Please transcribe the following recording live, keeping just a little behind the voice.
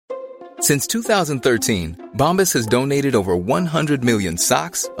Since 2013, Bombas has donated over 100 million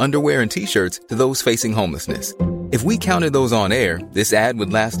socks, underwear, and T-shirts to those facing homelessness. If we counted those on air, this ad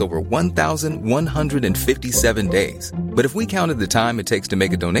would last over 1,157 days. But if we counted the time it takes to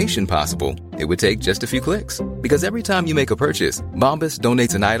make a donation possible, it would take just a few clicks. Because every time you make a purchase, Bombas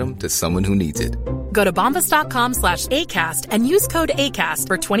donates an item to someone who needs it. Go to bombas.com/ACAST and use code ACAST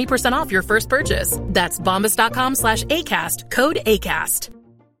for 20% off your first purchase. That's bombas.com/ACAST, code ACAST.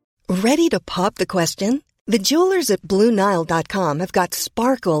 Ready to pop the question? The jewelers at BlueNile.com have got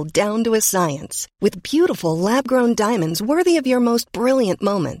sparkle down to a science with beautiful lab-grown diamonds worthy of your most brilliant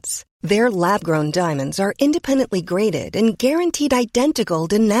moments. Their lab-grown diamonds are independently graded and guaranteed identical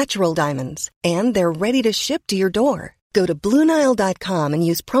to natural diamonds, and they're ready to ship to your door. Go to BlueNile.com and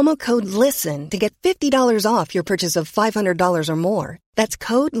use promo code LISTEN to get $50 off your purchase of $500 or more. That's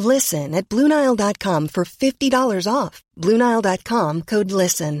code LISTEN at BlueNile.com for $50 off. BlueNile.com, code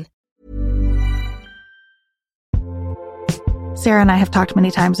LISTEN. Sarah and I have talked many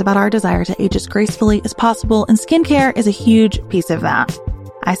times about our desire to age as gracefully as possible, and skincare is a huge piece of that.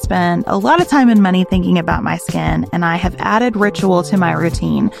 I spend a lot of time and money thinking about my skin, and I have added Ritual to my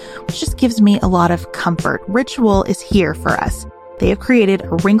routine, which just gives me a lot of comfort. Ritual is here for us. They have created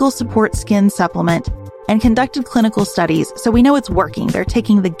a wrinkle support skin supplement and conducted clinical studies, so we know it's working. They're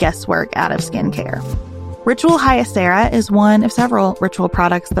taking the guesswork out of skincare. Ritual Hyacera is one of several Ritual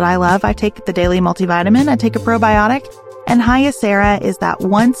products that I love. I take the daily multivitamin, I take a probiotic, and Hyacera is that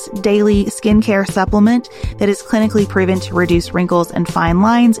once daily skincare supplement that is clinically proven to reduce wrinkles and fine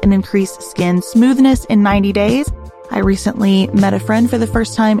lines and increase skin smoothness in 90 days. I recently met a friend for the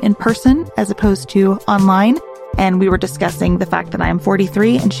first time in person as opposed to online, and we were discussing the fact that I am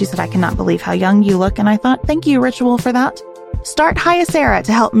 43, and she said, "I cannot believe how young you look." And I thought, thank you, Ritual, for that. Start Hyacera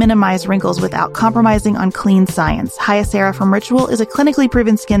to help minimize wrinkles without compromising on clean science. Hyacera from Ritual is a clinically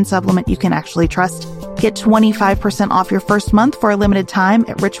proven skin supplement you can actually trust. Get 25% off your first month for a limited time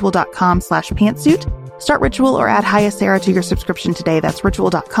at ritual.com/pantsuit. Start Ritual or add Hyacera to your subscription today. That's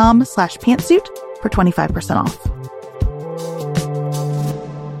ritual.com/pantsuit for 25% off.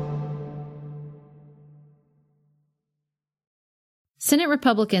 Senate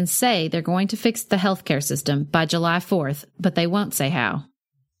Republicans say they're going to fix the healthcare system by July 4th, but they won't say how.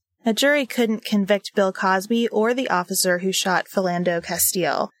 A jury couldn't convict Bill Cosby or the officer who shot Philando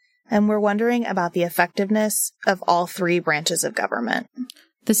Castile, and we're wondering about the effectiveness of all three branches of government.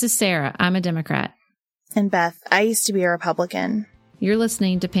 This is Sarah. I'm a Democrat. And Beth, I used to be a Republican. You're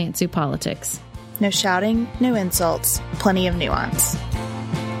listening to Pantsuit Politics. No shouting, no insults, plenty of nuance.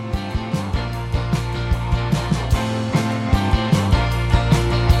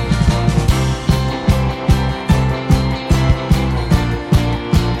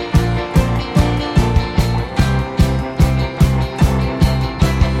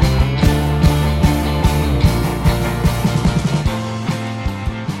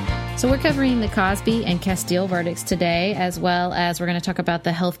 So we're covering the Cosby and Castile verdicts today, as well as we're going to talk about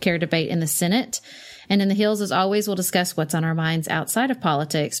the healthcare debate in the Senate. And in the Hills, as always, we'll discuss what's on our minds outside of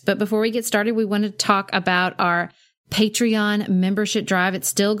politics. But before we get started, we want to talk about our Patreon membership drive. It's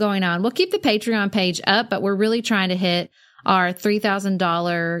still going on. We'll keep the Patreon page up, but we're really trying to hit our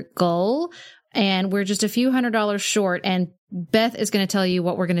 $3,000 goal. And we're just a few $100s short. And Beth is going to tell you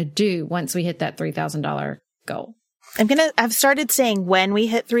what we're going to do once we hit that $3,000 goal. I've started saying when we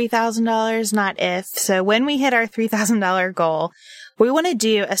hit $3,000, not if. So when we hit our $3,000 goal, we want to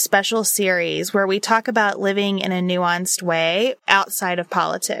do a special series where we talk about living in a nuanced way outside of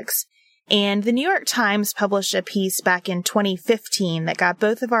politics. And the New York Times published a piece back in 2015 that got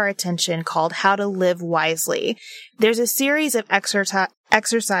both of our attention called How to Live Wisely. There's a series of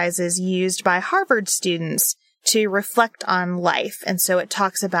exercises used by Harvard students to reflect on life. And so it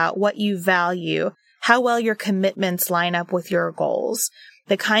talks about what you value, how well your commitments line up with your goals,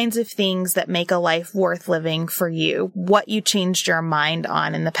 the kinds of things that make a life worth living for you, what you changed your mind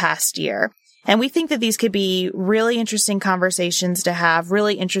on in the past year. And we think that these could be really interesting conversations to have,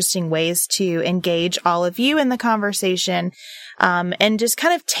 really interesting ways to engage all of you in the conversation, and just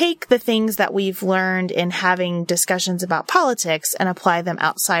kind of take the things that we've learned in having discussions about politics and apply them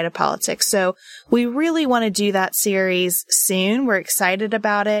outside of politics. So we really want to do that series soon. We're excited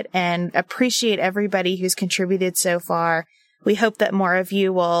about it and appreciate everybody who's contributed so far. We hope that more of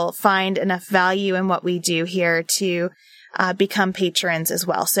you will find enough value in what we do here to become patrons as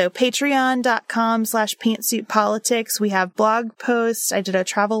well. So patreon.com/pantsuitpolitics. We have blog posts. I did a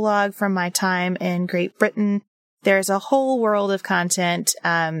travel log from my time in Great Britain. There's a whole world of content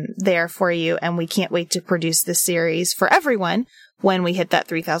there for you, and we can't wait to produce this series for everyone when we hit that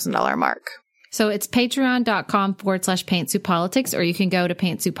 $3,000 mark. So it's patreon.com/PantsouPolitics, or you can go to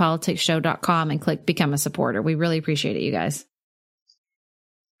pantsoupoliticsshow.com and click Become a Supporter. We really appreciate it, you guys.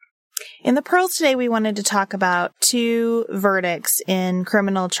 In the Pearls today, we wanted to talk about 2 verdicts in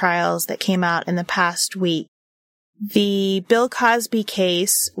criminal trials that came out in the past week. The Bill Cosby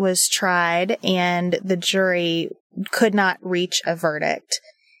case was tried and the jury could not reach a verdict.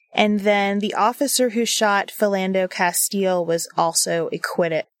 And then the officer who shot Philando Castile was also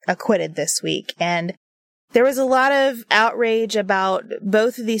acquitted this week. And there was a lot of outrage about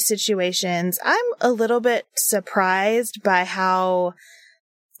both of these situations. I'm a little bit surprised by how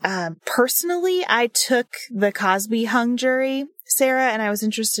personally I took the Cosby hung jury, Sarah, and I was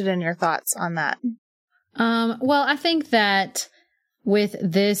interested in your thoughts on that. Well, I think that with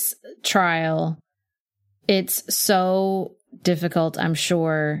this trial, it's so difficult, I'm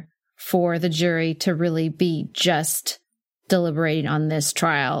sure, for the jury to really be just deliberating on this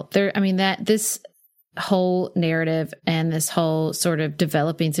trial. This whole narrative and this whole sort of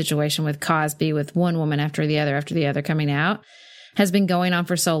developing situation with Cosby, with one woman after the other coming out, has been going on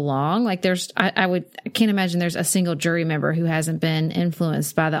for so long. Like I can't imagine there's a single jury member who hasn't been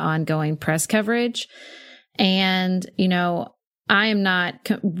influenced by the ongoing press coverage. And, I am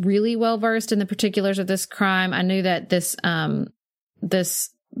not really well versed in the particulars of this crime. I knew that the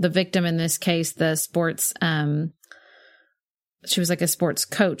victim in this case, the sports, she was like a sports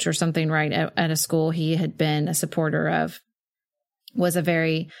coach or something, right, at a school he had been a supporter of, was a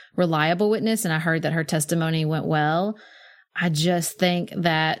very reliable witness. And I heard that her testimony went well. I just think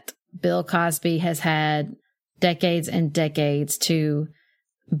that Bill Cosby has had decades and decades to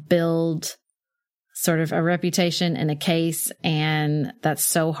build sort of a reputation and a case, and that's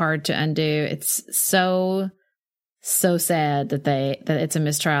so hard to undo. It's so sad that it's a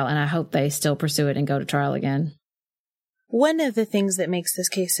mistrial, and I hope they still pursue it and go to trial again. One of the things that makes this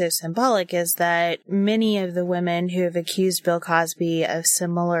case so symbolic is that many of the women who have accused Bill Cosby of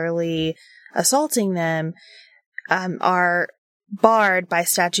similarly assaulting them are barred by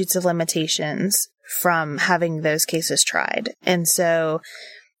statutes of limitations from having those cases tried. And so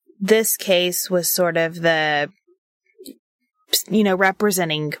this case was sort of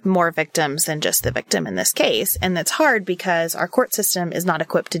representing more victims than just the victim in this case. And that's hard because our court system is not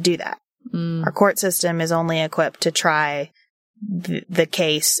equipped to do that. Our court system is only equipped to try the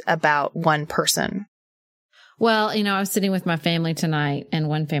case about one person. Well, I was sitting with my family tonight, and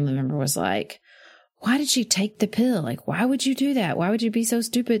one family member was like, why did she take the pill? Like, why would you do that? Why would you be so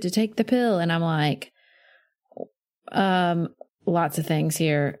stupid to take the pill? And I'm like, lots of things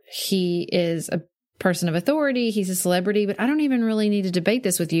here. He is a person of authority. He's a celebrity, but I don't even really need to debate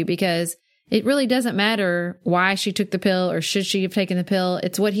this with you because it really doesn't matter why she took the pill or should she have taken the pill.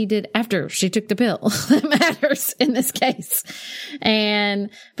 It's what he did after she took the pill that matters in this case.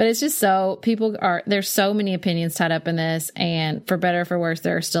 But it's just there's so many opinions tied up in this. And for better or for worse,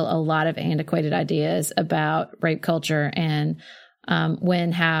 there are still a lot of antiquated ideas about rape culture and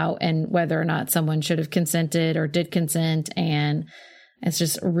when, how, and whether or not someone should have consented or did consent. And it's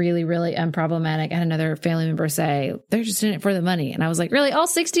just really, really unproblematic. I had another family member say, they're just in it for the money. And I was like, really? All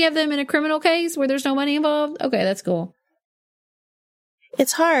 60 of them in a criminal case where there's no money involved? Okay, that's cool.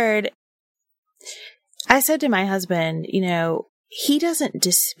 It's hard. I said to my husband, he doesn't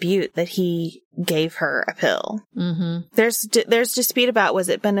dispute that he gave her a pill. Mm-hmm. There's dispute about, was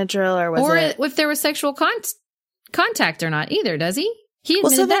it Benadryl or was it... Or if there was sexual contact or not either, does he? He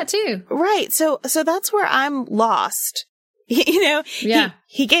admitted that too. Right. So that's where I'm lost. Yeah.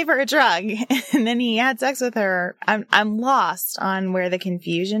 He gave her a drug and then he had sex with her. I'm lost on where the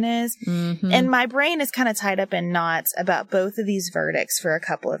confusion is. Mm-hmm. And my brain is kind of tied up in knots about both of these verdicts for a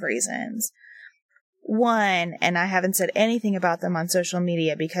couple of reasons. One, and I haven't said anything about them on social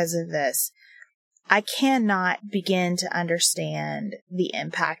media because of this, I cannot begin to understand the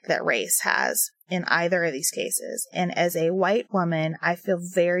impact that race has in either of these cases. And as a white woman, I feel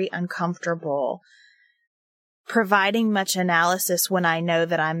very uncomfortable providing much analysis when I know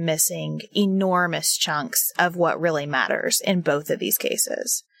that I'm missing enormous chunks of what really matters in both of these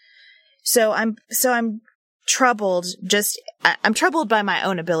cases. So I'm troubled. I'm troubled by my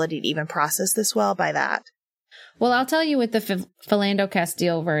own ability to even process this well by that. Well, I'll tell you with the Philando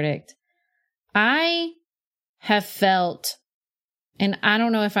Castile verdict, I have felt, and I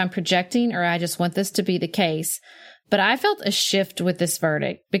don't know if I'm projecting or I just want this to be the case, but I felt a shift with this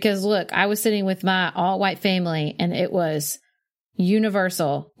verdict because, look, I was sitting with my all-white family and it was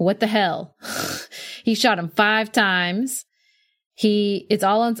universal. What the hell? He shot him 5 times. It's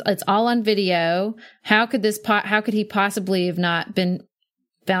all on video. How could he possibly have not been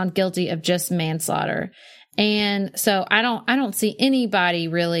found guilty of just manslaughter? And so I don't see anybody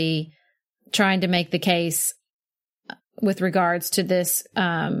really trying to make the case with regards to this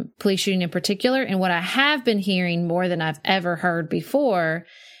police shooting in particular. And what I have been hearing more than I've ever heard before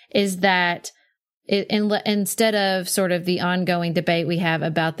is that instead of sort of the ongoing debate we have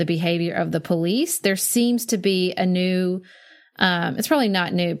about the behavior of the police, there seems to be a new, it's probably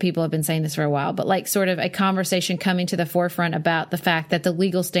not new, people have been saying this for a while, but like sort of a conversation coming to the forefront about the fact that the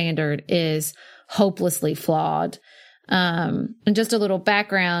legal standard is hopelessly flawed. And just a little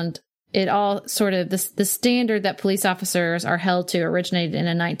background, it all sort of, the standard that police officers are held to originated in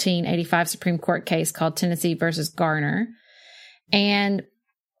a 1985 Supreme Court case called Tennessee versus Garner. And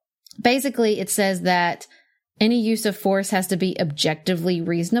basically, it says that any use of force has to be objectively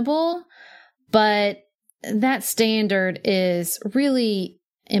reasonable, but that standard is really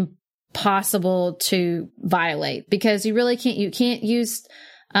impossible to violate because you can't use,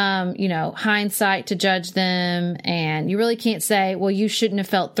 hindsight to judge them, and you really can't say, well, you shouldn't have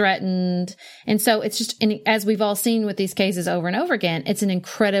felt threatened. And so it's just, and as we've all seen with these cases over and over again, it's an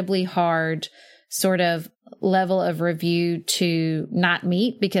incredibly hard sort of level of review to not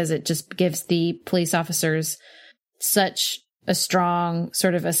meet because it just gives the police officers such a strong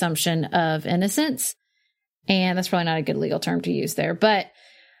sort of assumption of innocence. And that's probably not a good legal term to use there. But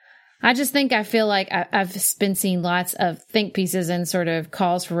I just think I feel like I've been seeing lots of think pieces and sort of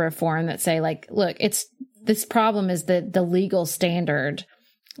calls for reform that say, like, look, this problem is the legal standard.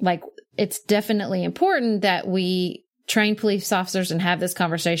 Like, it's definitely important that we train police officers and have this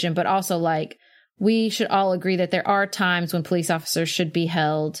conversation, but also like, we should all agree that there are times when police officers should be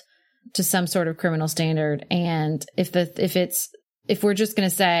held to some sort of criminal standard. And if we're just going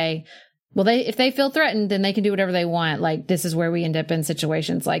to say, well, if they feel threatened, then they can do whatever they want. Like, this is where we end up in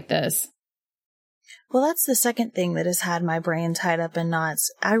situations like this. Well, that's the second thing that has had my brain tied up in knots.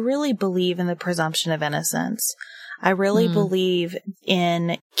 I really believe in the presumption of innocence. I really believe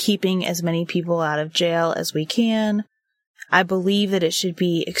in keeping as many people out of jail as we can. I believe that it should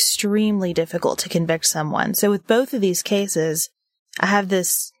be extremely difficult to convict someone. So with both of these cases, I have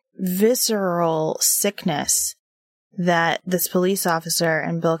this visceral sickness that this police officer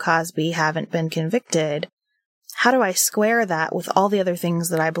and Bill Cosby haven't been convicted. How do I square that with all the other things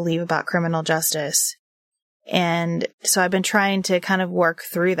that I believe about criminal justice? And so I've been trying to kind of work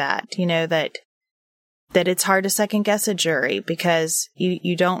through that, that it's hard to second guess a jury because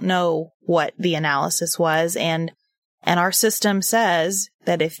you don't know what the analysis was. And our system says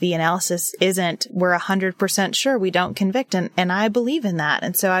that if the analysis isn't, we're 100% sure, we don't convict. And I believe in that.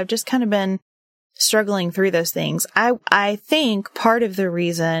 And so I've just kind of been struggling through those things. I think part of the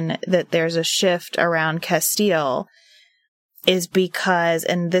reason that there's a shift around Castile is because,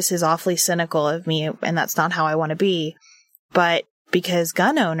 and this is awfully cynical of me, and that's not how I want to be, but because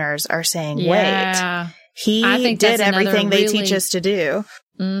gun owners are saying, wait, he did everything they teach us to do.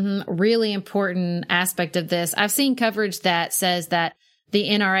 Really important aspect of this. I've seen coverage that says that the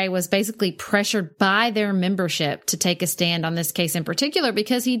NRA was basically pressured by their membership to take a stand on this case in particular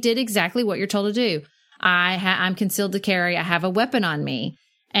because he did exactly what you're told to do. I'm concealed to carry. I have a weapon on me.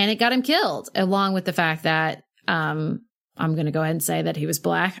 And it got him killed, along with the fact that I'm going to go ahead and say that he was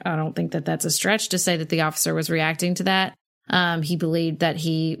Black. I don't think that that's a stretch to say that the officer was reacting to that. He believed that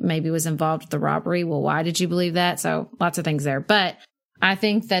he maybe was involved with the robbery. Well, why did you believe that? So lots of things there. But I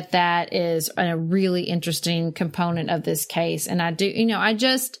think that is a really interesting component of this case. And I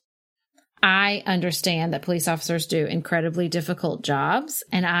understand that police officers do incredibly difficult jobs.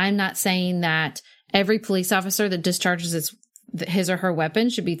 And I'm not saying that every police officer that discharges his or her weapon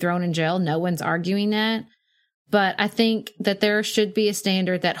should be thrown in jail. No one's arguing that. But I think that there should be a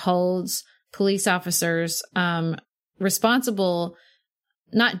standard that holds police officers responsible,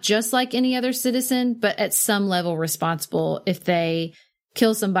 not just like any other citizen, but at some level responsible if they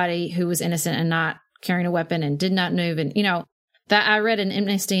kill somebody who was innocent and not carrying a weapon and did not move. And, that I read an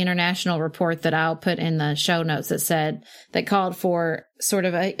Amnesty International report that I'll put in the show notes that called for sort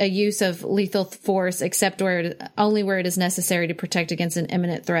of a use of lethal force, except only where it is necessary to protect against an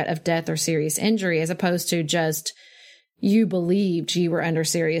imminent threat of death or serious injury, as opposed to just you believed you were under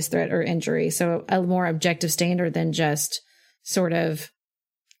serious threat or injury. So a more objective standard than just sort of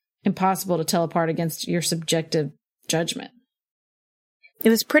impossible to tell apart against your subjective judgment. It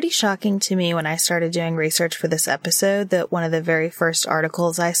was pretty shocking to me when I started doing research for this episode that one of the very first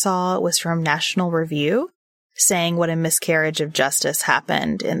articles I saw was from National Review saying what a miscarriage of justice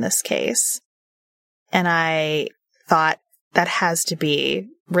happened in this case. And I thought that has to be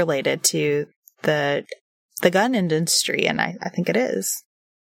related to the gun industry, and I think it is.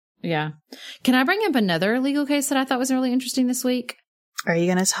 Yeah. Can I bring up another legal case that I thought was really interesting this week? Are you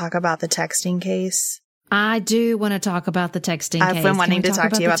going to talk about the texting case? I do want to talk about the texting case. I've been wanting to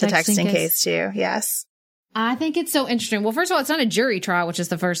talk to you about the texting case too. Yes. I think it's so interesting. Well, first of all, it's not a jury trial, which is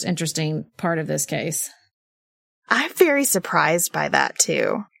the first interesting part of this case. I'm very surprised by that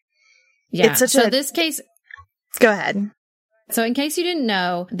too. Yeah. This case. Go ahead. So in case you didn't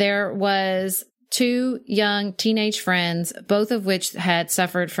know, there was 2 young teenage friends, both of which had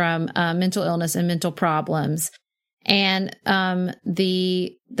suffered from mental illness and mental problems. And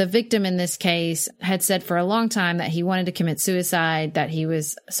the victim in this case had said for a long time that he wanted to commit suicide, that he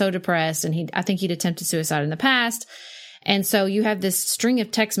was so depressed, and I think he'd attempted suicide in the past. And so you have this string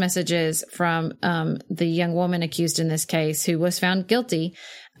of text messages from the young woman accused in this case, who was found guilty,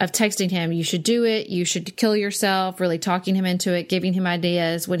 of texting him, you should do it, you should kill yourself, really talking him into it, giving him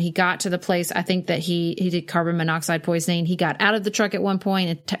ideas. When he got to the place, I think that he did carbon monoxide poisoning. He got out of the truck at one point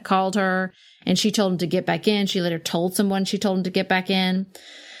and called her, and she told him to get back in. She later told someone she told him to get back in,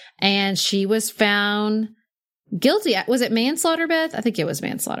 and she was found guilty. Was it manslaughter, Beth? I think it was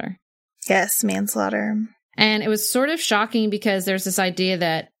manslaughter. Yes, manslaughter. And it was sort of shocking because there's this idea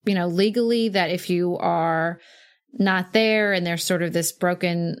that, legally, that if you are not there and there's sort of this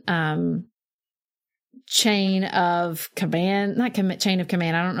broken chain of command, chain of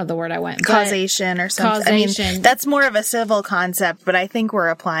command. I don't know the word I went. Causation or something. Causation. I mean, that's more of a civil concept, but I think we're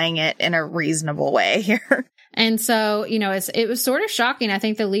applying it in a reasonable way here. And so, it was sort of shocking. I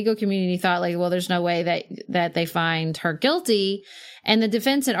think the legal community thought well, there's no way that they find her guilty. And the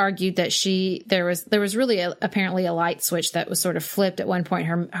defense had argued that there was really apparently a light switch that was sort of flipped at one point.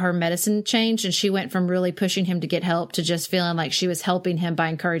 Her medicine changed, and she went from really pushing him to get help to just feeling like she was helping him by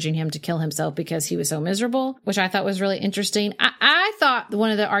encouraging him to kill himself because he was so miserable, which I thought was really interesting. I thought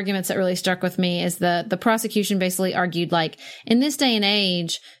one of the arguments that really struck with me is the prosecution basically argued in this day and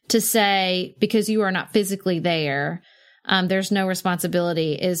age, to say because you are not physically there, there's no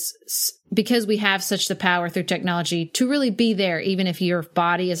responsibility, is because we have such the power through technology to really be there, even if your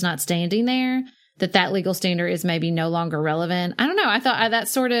body is not standing there, that legal standard is maybe no longer relevant. I don't know. I thought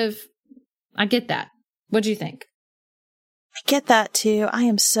I get that. What do you think? I get that too. I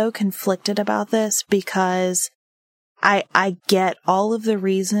am so conflicted about this because I get all of the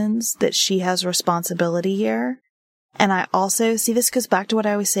reasons that she has responsibility here. And I also see, this goes back to what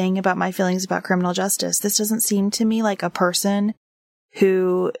I was saying about my feelings about criminal justice. This doesn't seem to me like a person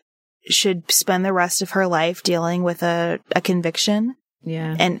who should spend the rest of her life dealing with a conviction.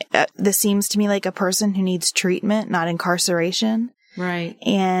 Yeah. And this seems to me like a person who needs treatment, not incarceration. Right.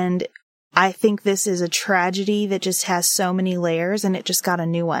 And I think this is a tragedy that just has so many layers, and it just got a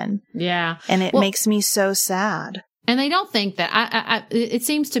new one. Yeah. And it makes me so sad. And they don't think that it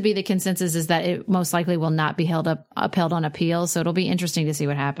seems to be the consensus is that it most likely will not be upheld on appeal. So it'll be interesting to see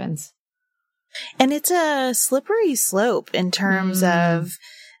what happens. And it's a slippery slope in terms of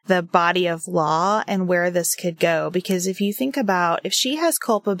the body of law and where this could go. Because if you think about, if she has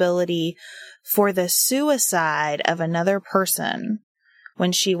culpability for the suicide of another person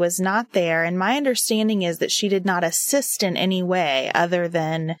when she was not there, and my understanding is that she did not assist in any way other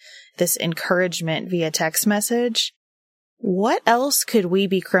than this encouragement via text message, what else could we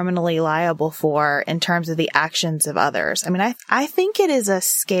be criminally liable for in terms of the actions of others? I mean, I think it is a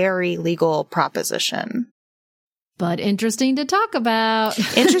scary legal proposition. But interesting to talk about.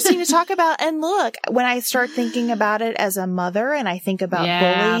 And look, when I start thinking about it as a mother, and I think about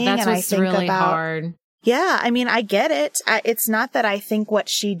bullying, that's and I what's think really about hard. Yeah, I mean, I get it. It's not that I think what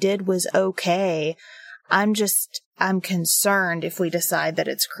she did was okay. I'm concerned if we decide that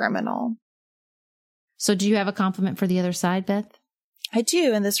it's criminal. So do you have a compliment for the other side, Beth? I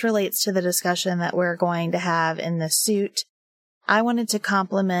do, and this relates to the discussion that we're going to have in the suit. I wanted to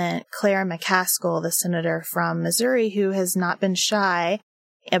compliment Claire McCaskill, the senator from Missouri, who has not been shy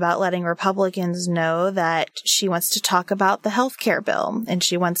about letting Republicans know that she wants to talk about the health care bill, and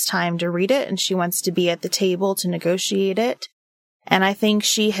she wants time to read it, and she wants to be at the table to negotiate it. And I think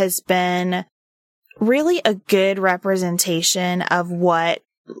she has been really a good representation of what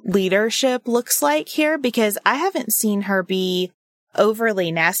leadership looks like here, because I haven't seen her be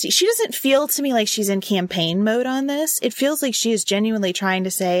overly nasty. She doesn't feel to me like she's in campaign mode on this. It feels like she is genuinely trying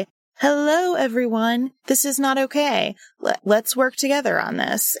to say, hello, everyone. This is not okay. Let's work together on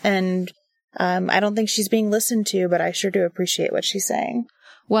this. And I don't think she's being listened to, but I sure do appreciate what she's saying.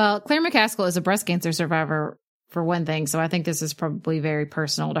 Well, Claire McCaskill is a breast cancer survivor, for one thing, so I think this is probably very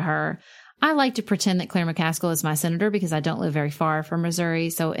personal to her. I like to pretend that Claire McCaskill is my senator because I don't live very far from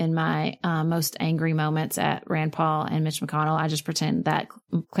Missouri. So in my most angry moments at Rand Paul and Mitch McConnell, I just pretend that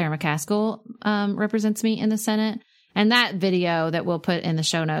Claire McCaskill represents me in the Senate. And that video that we'll put in the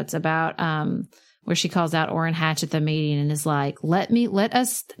show notes about where she calls out Orrin Hatch at the meeting and is like, let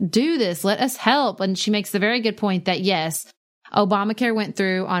us do this. Let us help. And she makes the very good point that, yes, Obamacare went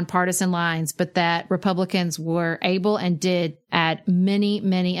through on partisan lines, but that Republicans were able and did add many,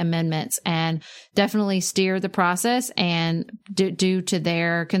 many amendments and definitely steered the process, and due to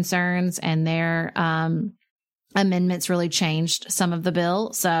their concerns and their amendments really changed some of the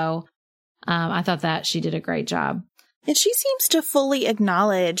bill. So I thought that she did a great job. And she seems to fully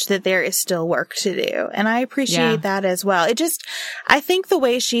acknowledge that there is still work to do. And I appreciate that as well. I think the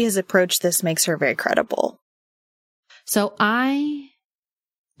way she has approached this makes her very credible. So I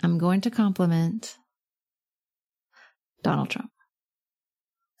am going to compliment Donald Trump.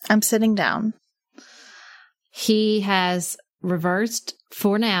 I'm sitting down. He has reversed,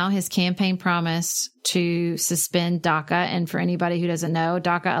 for now, his campaign promise to suspend DACA. And for anybody who doesn't know,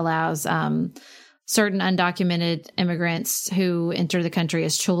 DACA allows certain undocumented immigrants who enter the country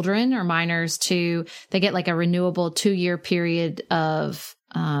as children or minors they get like a renewable 2-year period of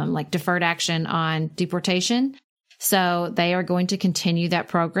like deferred action on deportation. So they are going to continue that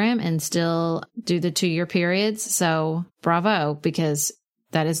program and still do the 2-year periods. So bravo, because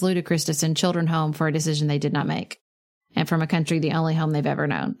that is ludicrous to send children home for a decision they did not make, and from a country, the only home they've ever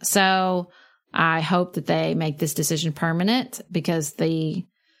known. So I hope that they make this decision permanent, because the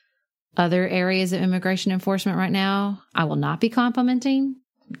other areas of immigration enforcement right now, I will not be complimenting.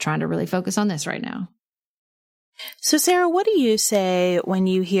 I'm trying to really focus on this right now. So, Sarah, what do you say when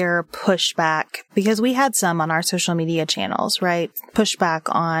you hear pushback? Because we had some on our social media channels, right? Pushback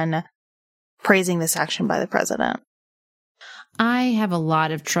on praising this action by the president. I have a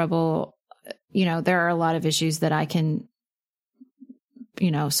lot of trouble. There are a lot of issues that I can,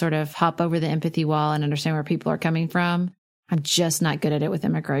 sort of hop over the empathy wall and understand where people are coming from. I'm just not good at it with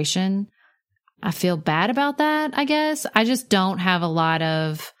immigration. I feel bad about that, I guess. I just don't have a lot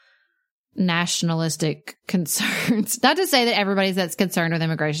of nationalistic concerns. Not to say that everybody that's concerned with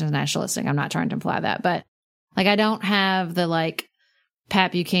immigration is nationalistic. I'm not trying to imply that. But, I don't have the,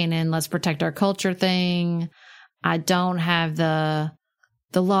 Pat Buchanan, let's protect our culture thing. I don't have the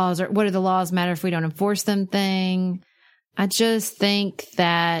laws, or what do the laws matter if we don't enforce them thing. I just think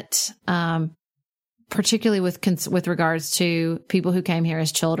that, particularly with regards to people who came here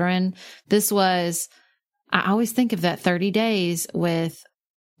as children, I always think of that 30 days with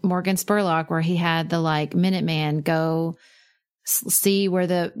Morgan Spurlock, where he had the Minuteman go see where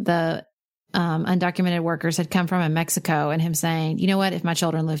the undocumented workers had come from in Mexico, and him saying, you know what, if my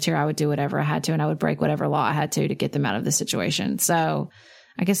children lived here, I would do whatever I had to, and I would break whatever law I had to get them out of this situation. So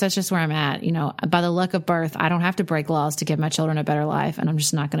I guess that's just where I'm at. By the luck of birth, I don't have to break laws to give my children a better life, and I'm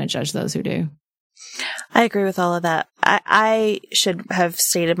just not going to judge those who do. I agree with all of that. I should have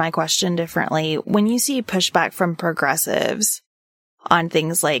stated my question differently. When you see pushback from progressives on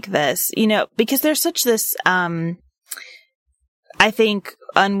things like this, because there's such this, I think,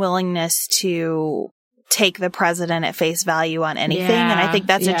 unwillingness to take the president at face value on anything. And I think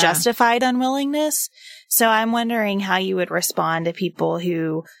that's a justified unwillingness. So I'm wondering how you would respond to people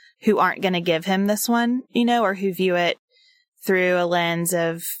who aren't going to give him this one, or who view it through a lens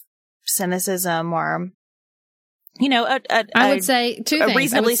of cynicism, or, I would say two things. A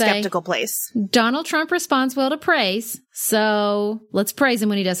reasonably skeptical place. Donald Trump responds well to praise. So let's praise him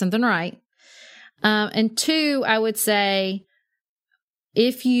when he does something right. And two, I would say,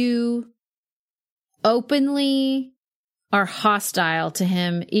 if you openly are hostile to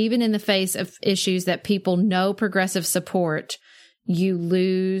him, even in the face of issues that people know progressive support, you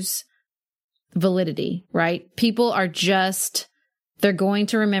lose validity, right? People are they're going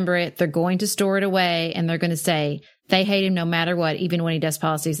to remember it, they're going to store it away, and they're going to say they hate him no matter what, even when he does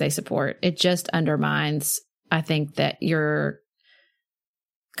policies they support. It just undermines, I think, that your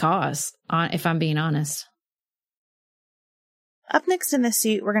cause, if I'm being honest. Up next in the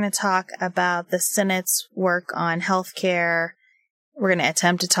suit, we're going to talk about the Senate's work on health care. We're going to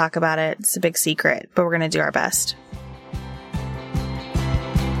attempt to talk about it. It's a big secret, but we're going to do our best.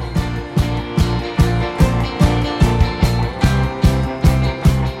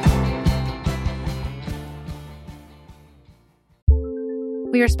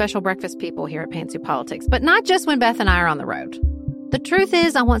 We are special breakfast people here at Pantsuit Politics, but not just when Beth and I are on the road. The truth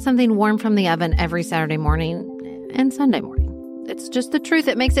is, I want something warm from the oven every Saturday morning and Sunday morning. It's just the truth.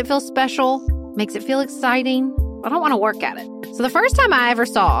 It makes it feel special, makes it feel exciting. I don't want to work at it. So the first time I ever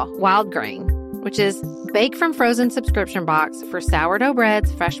saw Wild Grain, which is bake from frozen subscription box for sourdough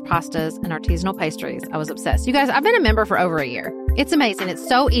breads, fresh pastas, and artisanal pastries, I was obsessed. You guys, I've been a member for over a year. It's amazing. It's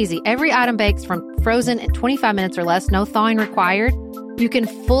so easy. Every item bakes from frozen in 25 minutes or less. No thawing required. You can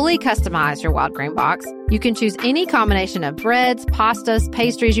fully customize your Wild Grain box. You can choose any combination of breads, pastas,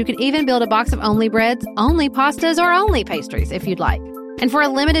 pastries. You can even build a box of only breads, only pastas, or only pastries if you'd like. And for a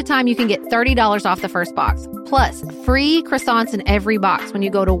limited time, you can get $30 off the first box, plus free croissants in every box when you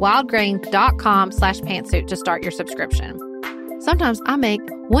go to wildgrain.com/pantsuit to start your subscription. Sometimes I make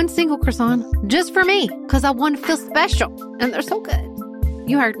one single croissant just for me because I want to feel special, and they're so good.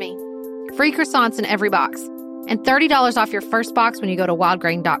 You heard me. Free croissants in every box. And $30 off your first box when you go to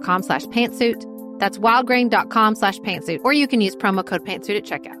wildgrain.com/pantsuit. That's wildgrain.com/pantsuit. Or you can use promo code pantsuit at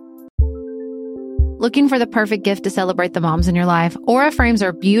checkout. Looking for the perfect gift to celebrate the moms in your life? Aura frames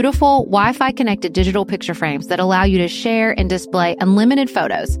are beautiful, Wi-Fi connected digital picture frames that allow you to share and display unlimited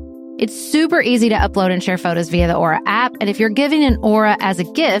photos. It's super easy to upload and share photos via the Aura app. And if you're giving an Aura as a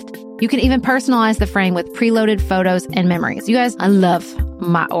gift, you can even personalize the frame with preloaded photos and memories. You guys, I love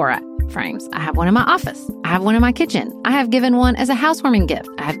my Aura frames. I have one in my office. I have one in my kitchen. I have given one as a housewarming gift.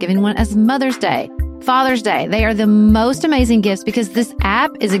 I have given one as Mother's Day, Father's Day. They are the most amazing gifts because this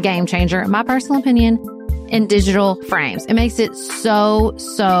app is a game changer, in my personal opinion, in digital frames. It makes it so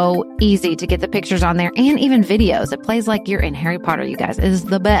easy to get the pictures on there and even videos. It plays like you're in Harry Potter, you guys. It is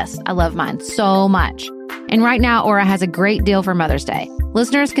the best. I love mine so much. And right now, Aura has a great deal for Mother's Day.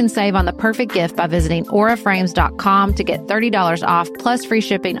 Listeners can save on the perfect gift by visiting auraframes.com to get $30 off plus free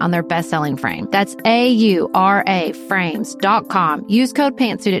shipping on their best-selling frame. That's AURA frames.com. Use code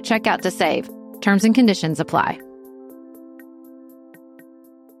pantsuit at checkout to save. Terms and conditions apply.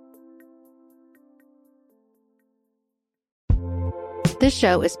 This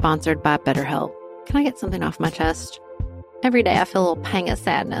show is sponsored by BetterHelp. Can I get something off my chest? Every day I feel a little pang of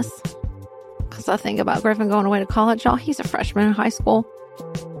sadness because I think about Griffin going away to college. Y'all, he's a freshman in high school.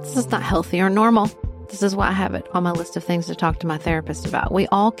 This is not healthy or normal. This is why I have it on my list of things to talk to my therapist about. We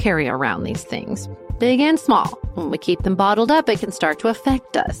all carry around these things, big and small. When we keep them bottled up, it can start to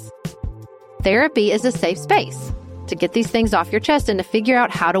affect us. Therapy is a safe space to get these things off your chest and to figure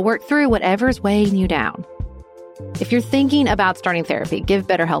out how to work through whatever's weighing you down. If you're thinking about starting therapy, give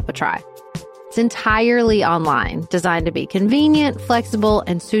BetterHelp a try. It's entirely online, designed to be convenient, flexible,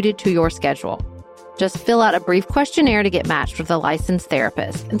 and suited to your schedule. Just fill out a brief questionnaire to get matched with a licensed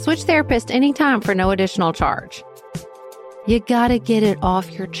therapist and switch therapists anytime for no additional charge. You gotta get it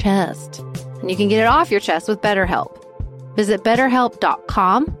off your chest. And you can get it off your chest with BetterHelp. Visit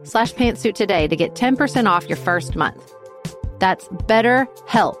betterhelp.com/pantsuit today to get 10% off your first month. That's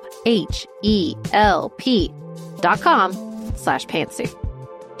BetterHelp, HELP.com/pantsuit.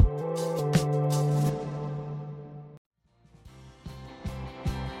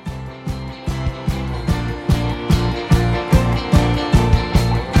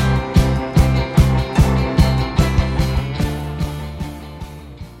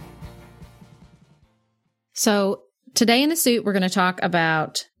 So today in the Suit, we're going to talk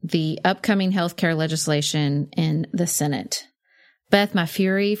about the upcoming healthcare legislation in the Senate. Beth, my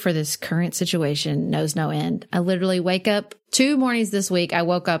fury for this current situation knows no end. I literally wake up 2 mornings this week. I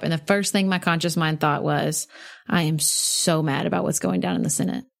woke up and the first thing my conscious mind thought was, I am so mad about what's going down in the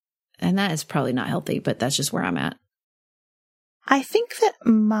Senate. And that is probably not healthy, but that's just where I'm at. I think that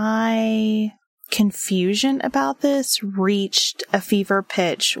my confusion about this reached a fever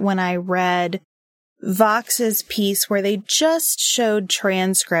pitch when I read Vox's piece where they just showed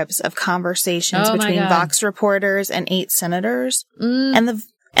transcripts of conversations between Vox reporters and 8 senators. And the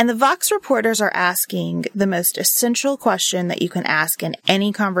Vox reporters are asking the most essential question that you can ask in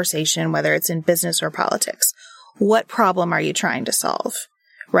any conversation, whether it's in business or politics. What problem are you trying to solve?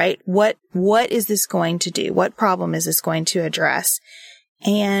 Right? What is this going to do? What problem is this going to address?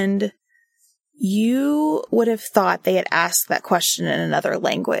 And you would have thought they had asked that question in another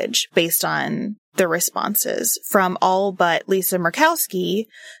language based on the responses from all but Lisa Murkowski,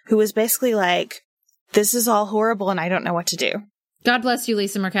 who was basically like, this is all horrible and I don't know what to do. God bless you,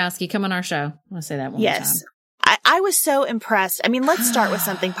 Lisa Murkowski. Come on our show. I want to say that one more time. Yes. I was so impressed. I mean, let's start with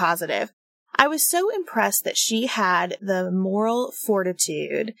something positive. I was so impressed that she had the moral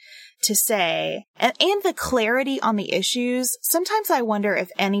fortitude to say, and the clarity on the issues. Sometimes I wonder if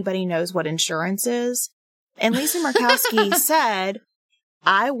anybody knows what insurance is. And Lisa Murkowski said,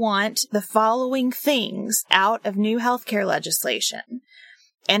 I want the following things out of new healthcare legislation,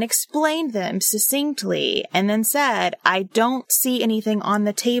 and explained them succinctly, and then said, I don't see anything on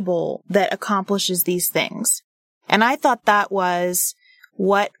the table that accomplishes these things. And I thought that was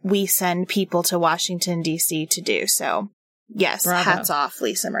what we send people to Washington, D.C. to do. So, yes, bravo. Hats off,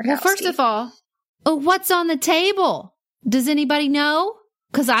 Lisa Murkowski. Well, first of all, what's on the table? Does anybody know?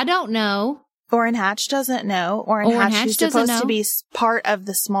 Because I don't know. Orrin Hatch doesn't know. Orrin Hatch, who's supposed to be part of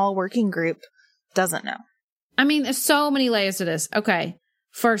the small working group, doesn't know. I mean, there's so many layers to this. Okay.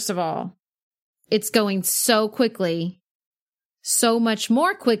 First of all, it's going so quickly, so much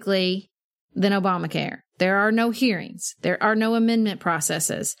more quickly than Obamacare. There are no hearings. There are no amendment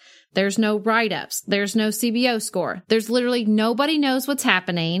processes. There's no write-ups. There's no CBO score. There's literally nobody knows what's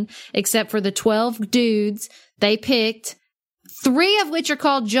happening except for the 12 dudes they picked, 3 of which are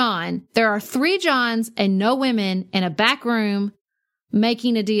called John. There are 3 Johns and no women in a back room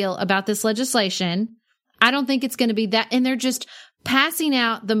making a deal about this legislation. I don't think it's going to be that. And they're just passing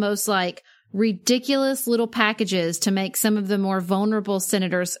out the most like ridiculous little packages to make some of the more vulnerable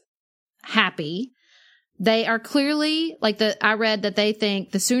senators happy. They are clearly I read that they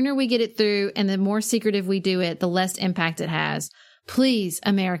think the sooner we get it through and the more secretive we do it, the less impact it has. Please,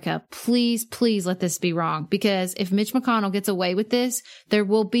 America, please, please let this be wrong. Because if Mitch McConnell gets away with this, there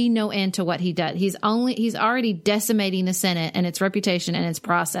will be no end to what he does. He's already decimating the Senate and its reputation and its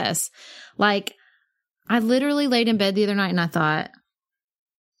process. Like, I literally laid in bed the other night and I thought,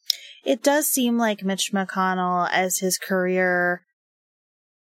 it does seem like Mitch McConnell, as his career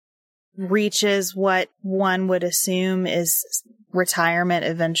reaches what one would assume is retirement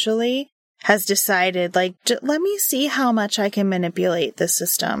eventually, has decided, like, let me see how much I can manipulate the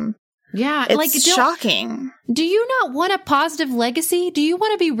system. Yeah. It's shocking. Do you not want a positive legacy? Do you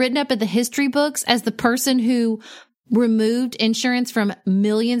want to be written up in the history books as the person who removed insurance from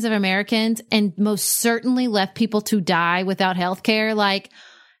millions of Americans and most certainly left people to die without health care? Like,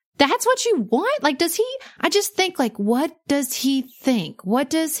 that's what you want? Like, I just think, like, what does he think?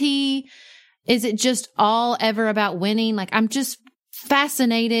 Is it just all ever about winning? Like, I'm just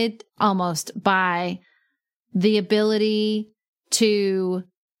fascinated almost by the ability to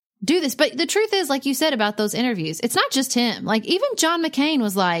do this. But the truth is, like you said about those interviews, it's not just him. Like, even John McCain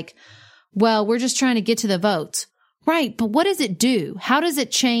was like, well, we're just trying to get to the votes. Right. But what does it do? How does it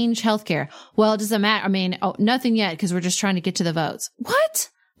change healthcare? Well, it doesn't matter. I mean, nothing yet because we're just trying to get to the votes. What?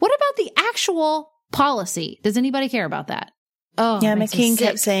 What about the actual policy? Does anybody care about that? Oh, yeah. McCain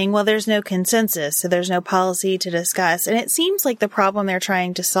kept saying, well, there's no consensus, so there's no policy to discuss. And it seems like the problem they're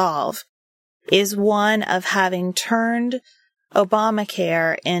trying to solve is one of having turned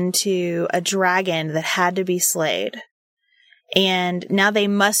Obamacare into a dragon that had to be slayed. And now they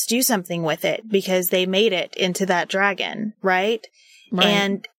must do something with it because they made it into that dragon, right?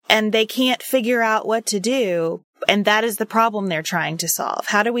 And they can't figure out what to do. And that is the problem they're trying to solve.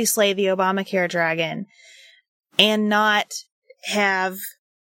 How do we slay the Obamacare dragon and not have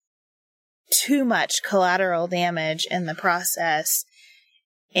too much collateral damage in the process?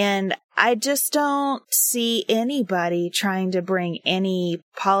 And I just don't see anybody trying to bring any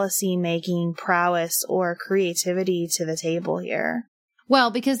policy-making prowess or creativity to the table here. Well,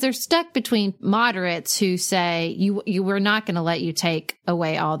 because they're stuck between moderates who say, we're not going to let you take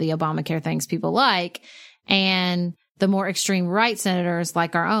away all the Obamacare things people like, and the more extreme right senators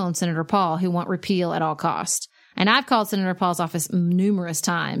like our own Senator Paul, who want repeal at all costs. And I've called Senator Paul's office numerous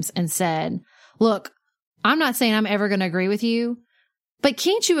times and said, look, I'm not saying I'm ever going to agree with you, but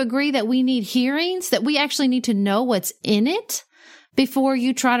can't you agree that we need hearings, that we actually need to know what's in it before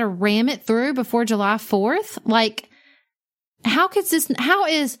you try to ram it through before July 4th? Like,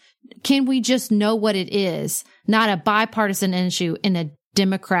 can we just know what it is, not a bipartisan issue in a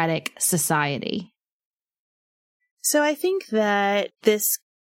democratic society? So I think that this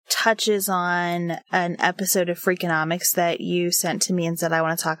touches on an episode of Freakonomics that you sent to me and said, I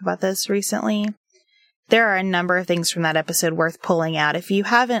want to talk about this recently. There are a number of things from that episode worth pulling out. If you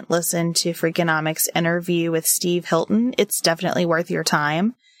haven't listened to Freakonomics' interview with Steve Hilton, it's definitely worth your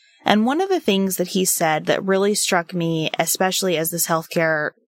time. And one of the things that he said that really struck me, especially as this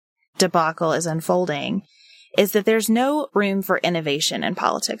healthcare debacle is unfolding, is that there's no room for innovation in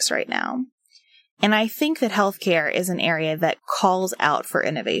politics right now. And I think that healthcare is an area that calls out for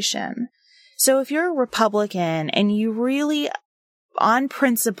innovation. So if you're a Republican and you really, on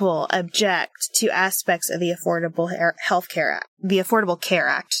principle, object to aspects of the Affordable Care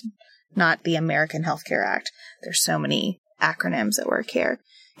Act, not the American Health Care Act. There's so many acronyms at work here.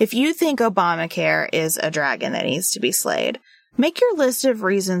 If you think Obamacare is a dragon that needs to be slayed, make your list of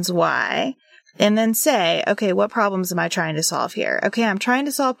reasons why, and then say, okay, what problems am I trying to solve here? Okay, I'm trying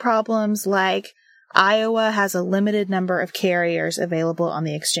to solve problems like Iowa has a limited number of carriers available on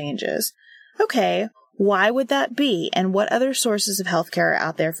the exchanges. Okay, why would that be? And what other sources of healthcare are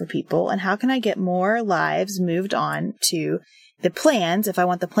out there for people? And how can I get more lives moved on to the plans if I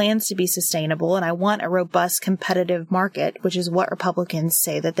want the plans to be sustainable and I want a robust competitive market, which is what Republicans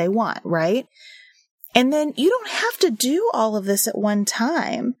say that they want, right? And then you don't have to do all of this at one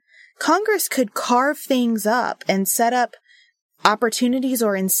time. Congress could carve things up and set up opportunities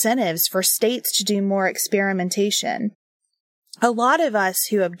or incentives for states to do more experimentation. A lot of us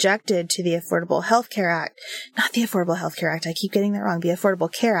who objected to the Affordable Health Care Act, not the Affordable Health Care Act, I keep getting that wrong, the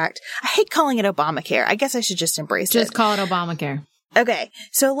Affordable Care Act. I hate calling it Obamacare. I guess I should just embrace it. Just call it Obamacare. Okay,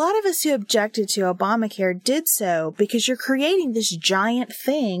 so a lot of us who objected to Obamacare did so because you're creating this giant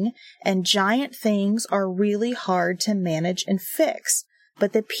thing, and giant things are really hard to manage and fix.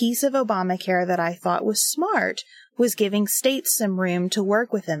 But the piece of Obamacare that I thought was smart was giving states some room to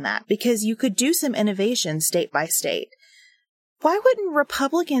work within that, because you could do some innovation state by state. Why wouldn't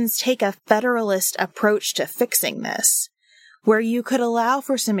Republicans take a federalist approach to fixing this, where you could allow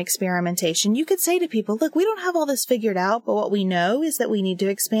for some experimentation? You could say to people, look, we don't have all this figured out, but what we know is that we need to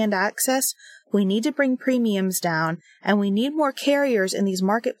expand access, we need to bring premiums down, and we need more carriers in these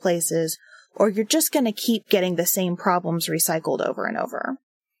marketplaces, or you're just going to keep getting the same problems recycled over and over.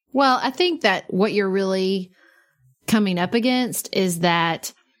 Well, I think that what you're really coming up against is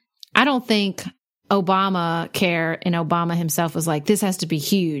that I don't think Obamacare and Obama himself was like, this has to be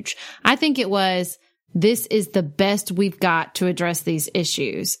huge. I think it was, this is the best we've got to address these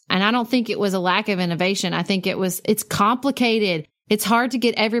issues. And I don't think it was a lack of innovation. I think it's complicated. It's hard to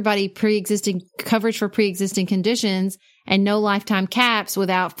get everybody pre-existing coverage for pre-existing conditions and no lifetime caps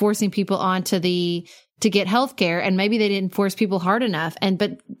without forcing people onto to get health care. And maybe they didn't force people hard enough.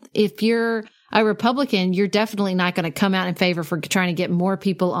 But if you're a Republican, you're definitely not going to come out in favor for trying to get more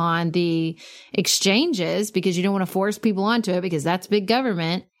people on the exchanges, because you don't want to force people onto it, because that's big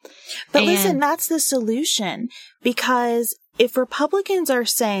government. But listen, that's the solution, because if Republicans are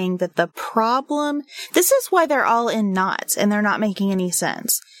saying that the problem, this is why they're all in knots and they're not making any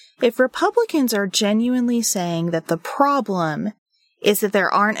sense. If Republicans are genuinely saying that the problem is that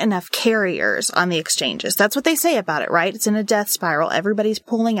there aren't enough carriers on the exchanges, that's what they say about it, right? It's in a death spiral. Everybody's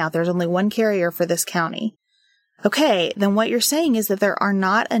pulling out. There's only one carrier for this county. Okay, then what you're saying is that there are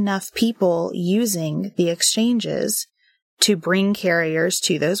not enough people using the exchanges to bring carriers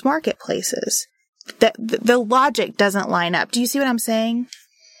to those marketplaces. The logic doesn't line up. Do you see what I'm saying?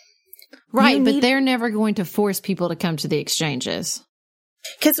 Right, but they're never going to force people to come to the exchanges.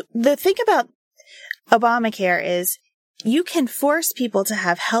 Because the thing about Obamacare is you can force people to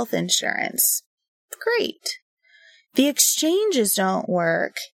have health insurance. Great. The exchanges don't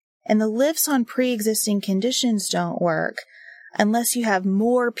work, and the lifts on pre-existing conditions don't work unless you have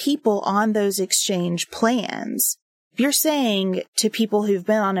more people on those exchange plans. You're saying to people who've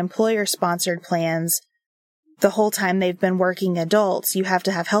been on employer-sponsored plans the whole time they've been working adults, you have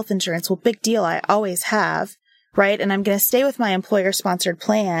to have health insurance. Well, big deal. I always have, right? And I'm going to stay with my employer-sponsored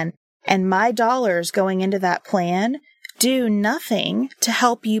plan, and my dollars going into that plan do nothing to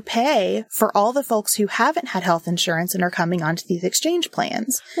help you pay for all the folks who haven't had health insurance and are coming onto these exchange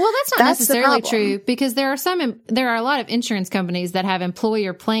plans. Well, that's not necessarily true, because there are a lot of insurance companies that have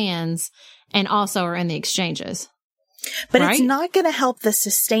employer plans and also are in the exchanges. But right? It's not going to help the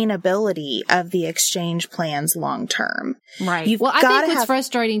sustainability of the exchange plans long term. Right. I think what's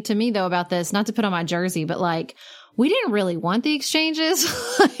frustrating to me, though, about this, not to put on my jersey, but like, we didn't really want the exchanges.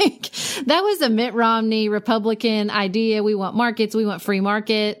 Like, that was a Mitt Romney Republican idea. We want markets. We want free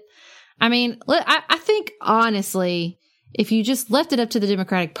market. I mean, I think, honestly, if you just left it up to the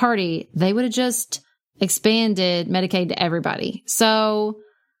Democratic Party, they would have just expanded Medicaid to everybody. So,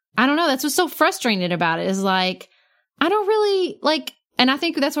 I don't know. That's what's so frustrating about it, is like, I don't really like, and I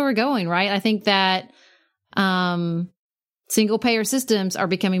think that's where we're going, right? I think that single payer systems are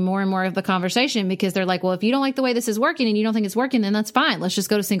becoming more and more of the conversation, because they're like, well, if you don't like the way this is working and you don't think it's working, then that's fine. Let's just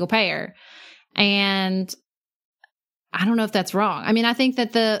go to single payer. And I don't know if that's wrong. I mean, I think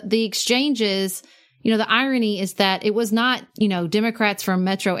that the exchanges, the irony is that it was not, Democrats from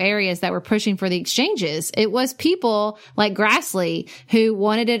metro areas that were pushing for the exchanges. It was people like Grassley who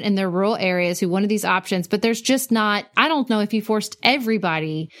wanted it in their rural areas, who wanted these options. But there's just not, I don't know if you forced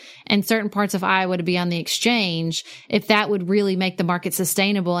everybody in certain parts of Iowa to be on the exchange, if that would really make the market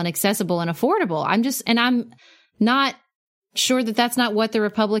sustainable and accessible and affordable. I'm not sure that that's not what the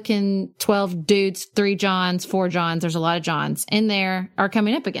Republican 12 dudes, 3 Johns, 4 Johns, there's a lot of Johns in there, are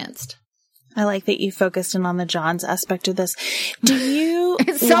coming up against. I like that you focused in on the Johns aspect of this. Do you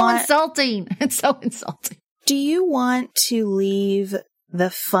It's so insulting. It's so insulting. Do you want to leave the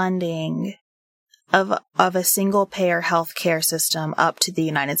funding of a single payer healthcare system up to the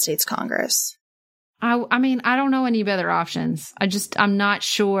United States Congress? I mean, I don't know any better options. I'm not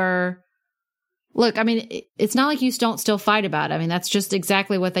sure. Look, I mean, it's not like you don't still fight about it. I mean, that's just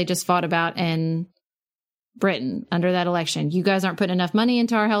exactly what they just fought about in Britain under that election. You guys aren't putting enough money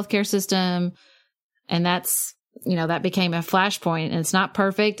into our healthcare system. And that's, that became a flashpoint, and it's not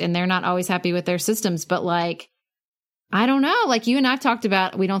perfect, and they're not always happy with their systems. But like, I don't know. Like you and I've talked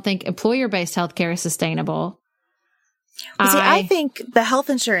about, we don't think employer-based healthcare is sustainable. I think the health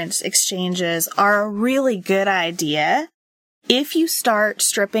insurance exchanges are a really good idea if you start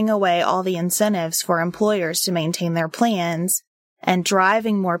stripping away all the incentives for employers to maintain their plans and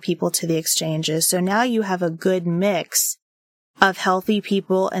driving more people to the exchanges. So now you have a good mix of healthy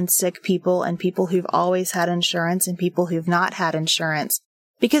people and sick people and people who've always had insurance and people who've not had insurance.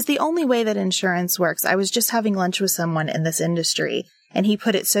 Because the only way that insurance works, I was just having lunch with someone in this industry, and he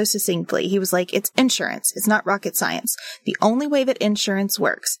put it so succinctly. He was like, it's insurance. It's not rocket science. The only way that insurance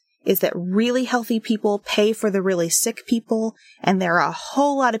works is that really healthy people pay for the really sick people, and there are a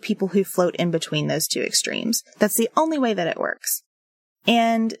whole lot of people who float in between those two extremes. That's the only way that it works.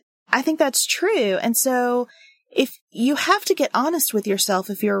 And I think that's true. And so if you have to get honest with yourself,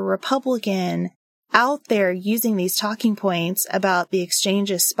 if you're a Republican out there using these talking points about the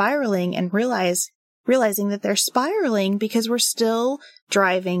exchanges spiraling and realizing that they're spiraling because we're still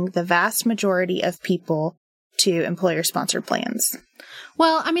driving the vast majority of people to employer-sponsored plans.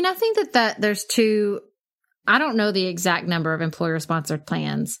 Well, I mean, I think that there's I don't know the exact number of employer-sponsored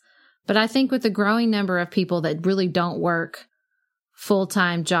plans, but I think with the growing number of people that really don't work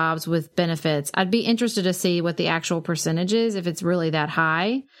full-time jobs with benefits, I'd be interested to see what the actual percentage is, if it's really that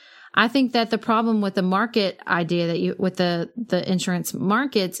high. I think that the problem with the market idea with the insurance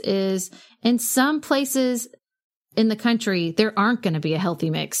markets is in some places in the country, there aren't going to be a healthy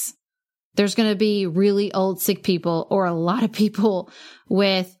mix. There's going to be really old, sick people, or a lot of people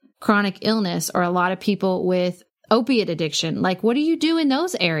with chronic illness, or a lot of people with opiate addiction. Like, what do you do in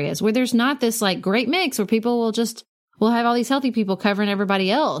those areas where there's not this like great mix where people will have all these healthy people covering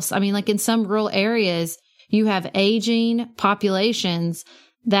everybody else? I mean, like in some rural areas, you have aging populations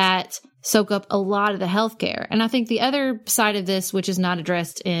that soak up a lot of the healthcare. And I think the other side of this, which is not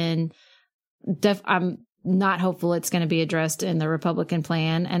addressed I'm not hopeful it's going to be addressed in the Republican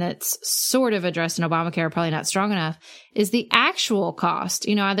plan, and it's sort of addressed in Obamacare, probably not strong enough, is the actual cost.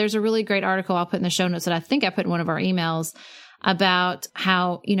 You know, there's a really great article I'll put in the show notes that I think I put in one of our emails about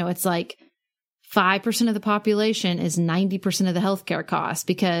how, you know, it's like 5% of the population is 90% of the healthcare cost,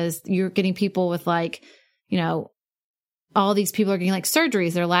 because you're getting people with like, you know, all these people are getting like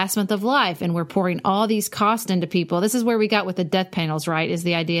surgeries their last month of life, and we're pouring all these costs into people. This is where we got with the death panels, right? Is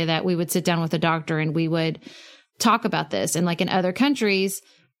the idea that we would sit down with a doctor and we would talk about this. And like in other countries,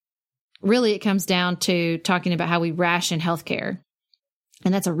 really it comes down to talking about how we ration healthcare.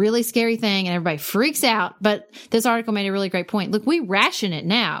 And that's a really scary thing, and everybody freaks out. But this article made a really great point. Look, we ration it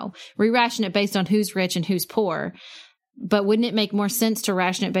now. We ration it based on who's rich and who's poor. But wouldn't it make more sense to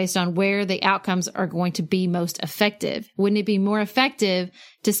ration it based on where the outcomes are going to be most effective? Wouldn't it be more effective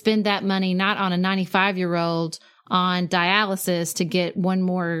to spend that money not on a 95-year-old on dialysis to get one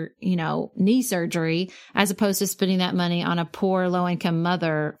more, you know, knee surgery, as opposed to spending that money on a poor low-income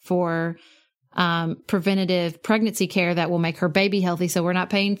mother for preventative pregnancy care that will make her baby healthy, so we're not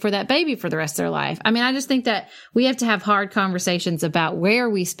paying for that baby for the rest of their life? I mean, I just think that we have to have hard conversations about where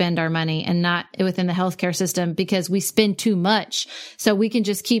we spend our money and not within the healthcare system, because we spend too much. So we can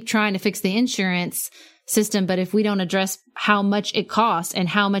just keep trying to fix the insurance system, but if we don't address how much it costs and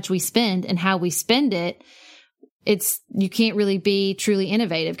how much we spend and how we spend it, you can't really be truly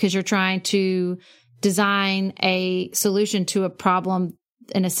innovative, because you're trying to design a solution to a problem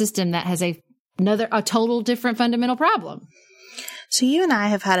in a system that has a total different fundamental problem. So you and I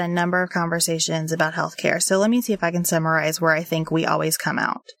have had a number of conversations about healthcare. So let me see if I can summarize where I think we always come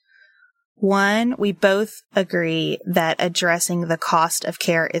out. One, we both agree that addressing the cost of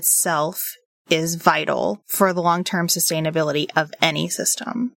care itself is vital for the long-term sustainability of any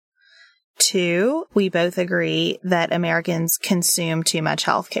system. Two, we both agree that Americans consume too much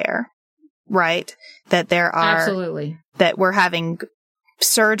healthcare, right? That Absolutely. That we're having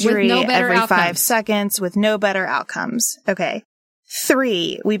surgery every outcomes. 5 seconds with no better outcomes. Okay.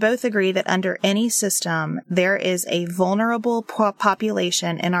 3, we both agree that under any system, there is a vulnerable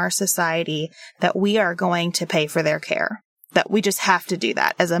population in our society that we are going to pay for their care. That we just have to do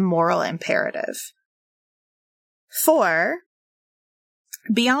that as a moral imperative. 4,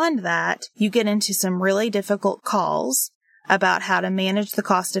 beyond that, you get into some really difficult calls about how to manage the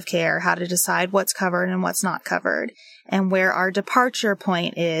cost of care, how to decide what's covered and what's not covered, and where our departure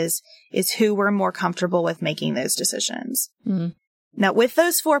point is who we're more comfortable with making those decisions. Mm-hmm. Now, with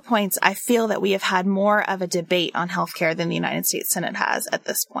those 4 points, I feel that we have had more of a debate on healthcare than the United States Senate has at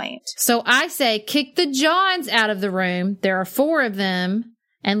this point. So I say kick the Johns out of the room. There are 4 of them,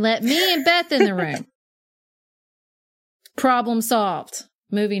 and let me and Beth in the room. Problem solved.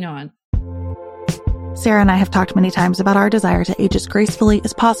 Moving on. Sarah and I have talked many times about our desire to age as gracefully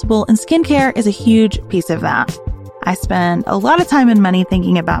as possible, and skincare is a huge piece of that. I spend a lot of time and money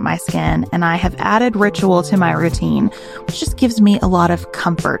thinking about my skin, and I have added Ritual to my routine, which just gives me a lot of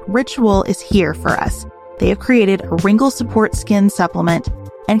comfort. Ritual is here for us. They have created a wrinkle support skin supplement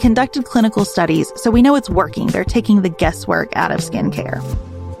and conducted clinical studies, so we know it's working. They're taking the guesswork out of skincare.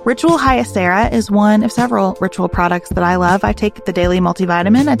 Ritual Hyacera is one of several Ritual products that I love. I take the daily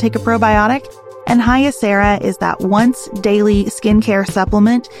multivitamin, I take a probiotic, and Hyacera is that once daily skincare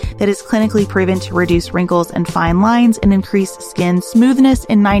supplement that is clinically proven to reduce wrinkles and fine lines and increase skin smoothness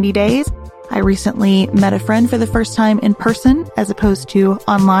in 90 days. I recently met a friend for the first time in person as opposed to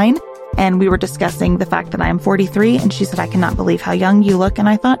online, and we were discussing the fact that I am 43, and she said, "I cannot believe how young you look." And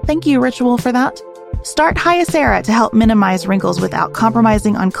I thought, thank you, Ritual, for that. Start Hyacera to help minimize wrinkles without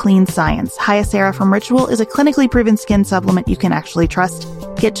compromising on clean science. Hyacera from Ritual is a clinically proven skin supplement you can actually trust.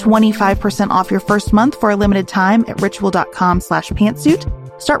 Get 25% off your first month for a limited time at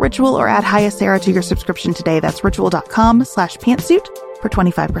ritual.com/pantsuit. Start Ritual or add Hyacera to your subscription today. That's ritual.com/pantsuit for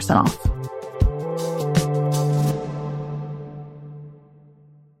 25% off.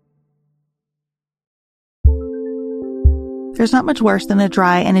 There's not much worse than a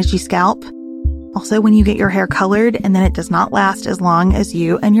dry and itchy scalp. Also, when you get your hair colored and then it does not last as long as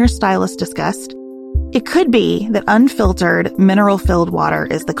you and your stylist discussed. It could be that unfiltered, mineral-filled water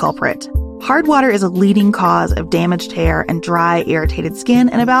is the culprit. Hard water is a leading cause of damaged hair and dry, irritated skin,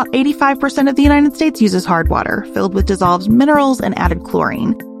 and about 85% of the United States uses hard water, filled with dissolved minerals and added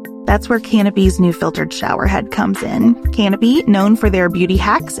chlorine. That's where Canopy's new filtered shower head comes in. Canopy, known for their beauty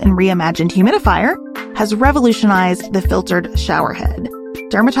hacks and reimagined humidifier, has revolutionized the filtered shower head.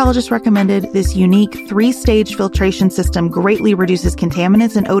 Dermatologists recommended this unique 3-stage filtration system greatly reduces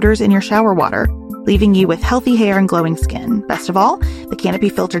contaminants and odors in your shower water, leaving you with healthy hair and glowing skin. Best of all, the Canopy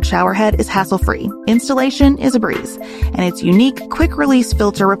filtered shower head is hassle-free. Installation is a breeze, and its unique quick-release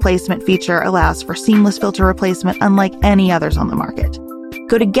filter replacement feature allows for seamless filter replacement unlike any others on the market.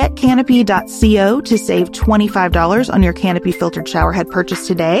 Go to getcanopy.co to save $25 on your Canopy filtered shower head purchase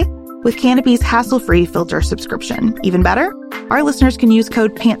today with Canopy's hassle-free filter subscription. Even better, our listeners can use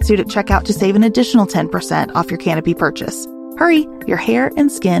code PANTSUIT at checkout to save an additional 10% off your Canopy purchase. Hurry, your hair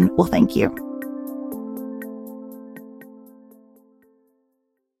and skin will thank you.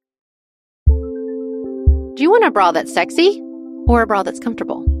 Do you want a bra that's sexy or a bra that's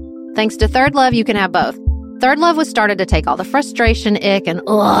comfortable? Thanks to Third Love, you can have both. Third Love was started to take all the frustration, ick, and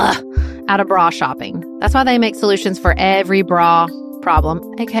out of bra shopping. That's why they make solutions for every bra problem,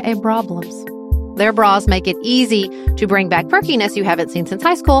 aka problems. Their bras make it easy to bring back perkiness you haven't seen since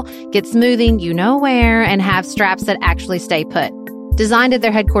high school, get smoothing you know where, and have straps that actually stay put. Designed at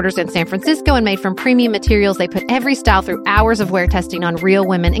their headquarters in San Francisco and made from premium materials, they put every style through hours of wear testing on real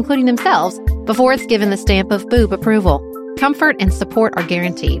women, including themselves, before it's given the stamp of boob approval. Comfort and support are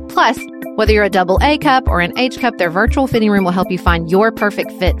guaranteed. Plus, whether you're a double A cup or an H cup, their virtual fitting room will help you find your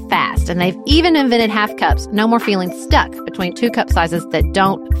perfect fit fast. And they've even invented half cups. No more feeling stuck between 2 cup sizes that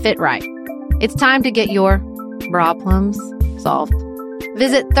don't fit right. It's time to get your problems solved.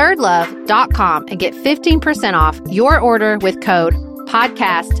 Visit thirdlove.com and get 15% off your order with code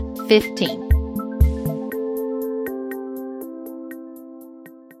podcast15.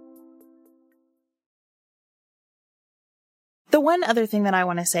 The one other thing that I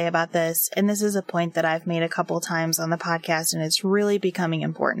want to say about this, and this is a point that I've made a couple times on the podcast, and it's really becoming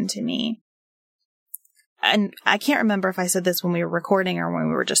important to me. And I can't remember if I said this when we were recording or when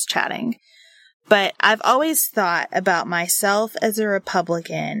we were just chatting, but I've always thought about myself as a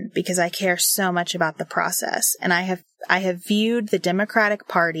Republican because I care so much about the process. And I have viewed the Democratic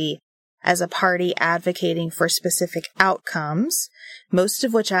Party as a party advocating for specific outcomes, most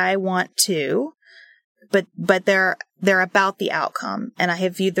of which I want to. But they're about the outcome. And I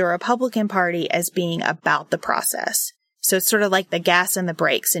have viewed the Republican Party as being about the process. So it's sort of like the gas and the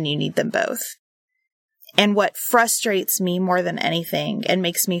brakes, and you need them both. And what frustrates me more than anything and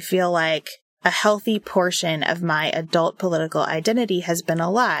makes me feel like a healthy portion of my adult political identity has been a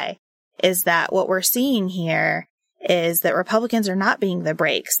lie is that what we're seeing here is that Republicans are not being the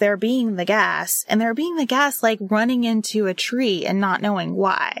brakes. They're being the gas, and they're being the gas like running into a tree and not knowing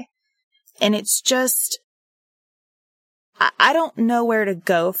why. And it's just, I don't know where to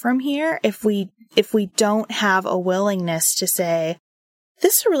go from here if we don't have a willingness to say,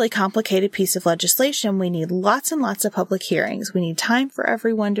 this is a really complicated piece of legislation. We need lots and lots of public hearings. We need time for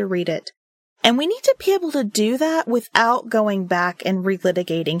everyone to read it. And we need to be able to do that without going back and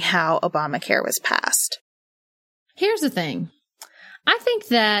relitigating how Obamacare was passed. Here's the thing. I think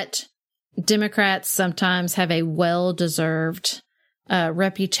that Democrats sometimes have a well-deserved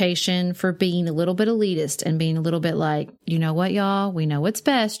reputation for being a little bit elitist and being a little bit like, you know what, y'all? We know what's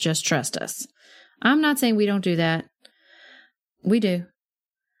best. Just trust us. I'm not saying we don't do that. We do.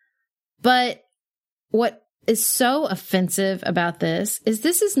 But what is so offensive about this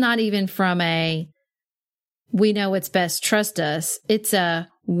is not even from a, we know it's best, trust us. It's a,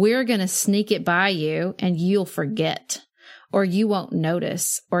 we're going to sneak it by you and you'll forget, or you won't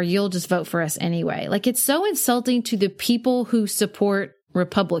notice, or you'll just vote for us anyway. Like, it's so insulting to the people who support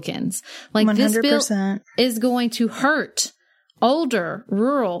Republicans. Like, 100%. This bill is going to hurt older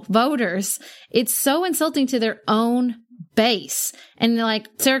rural voters. It's so insulting to their own base. And like,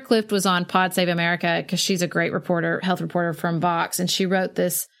 Sarah Clift was on Pod Save America because she's a great reporter, health reporter from Vox. And she wrote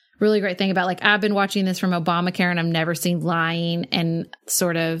this really great thing about, like, I've been watching this from Obamacare and I've never seen lying and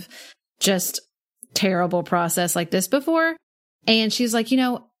sort of just terrible process like this before. And she's like,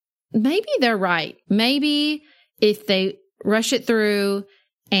 maybe they're right. Maybe if they rush it through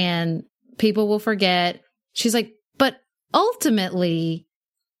and people will forget. She's like, but ultimately,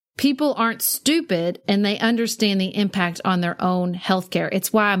 people aren't stupid and they understand the impact on their own healthcare.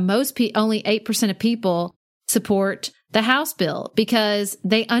 It's why only 8% of people support the House bill, because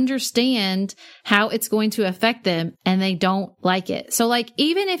they understand how it's going to affect them and they don't like it. So, like,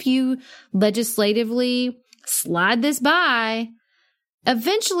 even if you legislatively slide this by,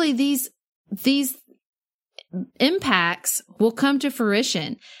 eventually these impacts will come to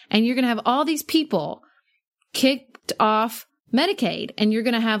fruition, and you're going to have all these people kicked off Medicaid, and you're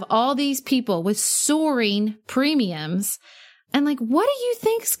going to have all these people with soaring premiums. And like, what do you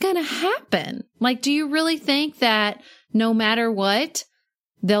think's going to happen? Like, do you really think that no matter what,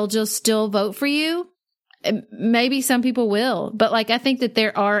 they'll just still vote for you? Maybe some people will, but like, I think that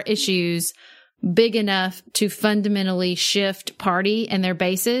there are issues big enough to fundamentally shift party and their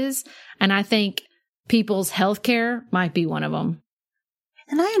bases. And I think people's healthcare might be one of them.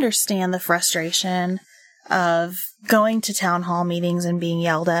 And I understand the frustration of going to town hall meetings and being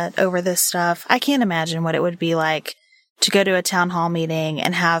yelled at over this stuff. I can't imagine what it would be like to go to a town hall meeting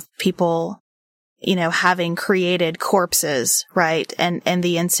and have people, having created corpses, right? And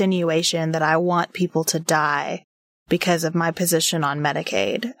the insinuation that I want people to die because of my position on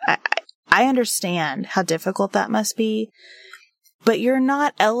Medicaid. I understand how difficult that must be, but you're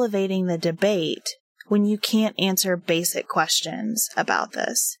not elevating the debate when you can't answer basic questions about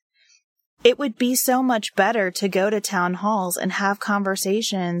this. It would be so much better to go to town halls and have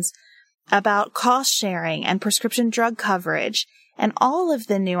conversations about cost sharing and prescription drug coverage and all of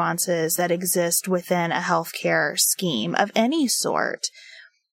the nuances that exist within a healthcare scheme of any sort.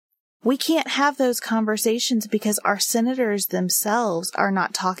 We can't have those conversations because our senators themselves are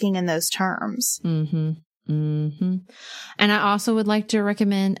not talking in those terms. Mm-hmm. Mm-hmm. And I also would like to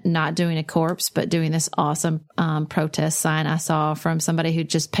recommend not doing a corpse, but doing this awesome protest sign I saw from somebody who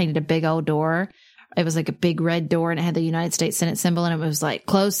just painted a big old door. It was like a big red door and it had the United States Senate symbol, and it was like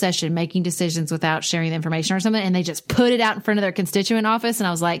closed session, making decisions without sharing the information or something. And they just put it out in front of their constituent office. And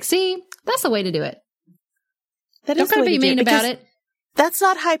I was like, see, that's the way to do it. That Don't kind of be mean about it. That's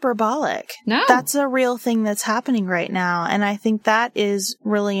not hyperbolic. No. That's a real thing that's happening right now. And I think that is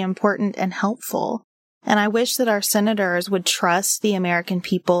really important and helpful. And I wish that our senators would trust the American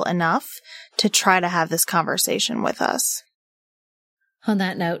people enough to try to have this conversation with us. On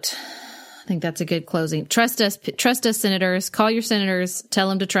that note, I think that's a good closing. Trust us, senators. Call your senators. Tell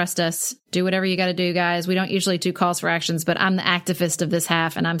them to trust us. Do whatever you got to do, guys. We don't usually do calls for actions, but I'm the activist of this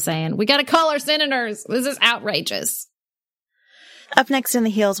half, and I'm saying we got to call our senators. This is outrageous. Up next in the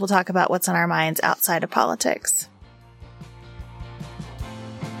heels, we'll talk about what's on our minds outside of politics.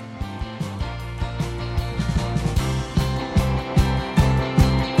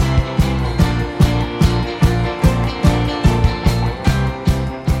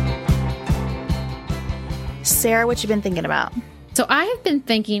 Sarah, what you been thinking about? So I have been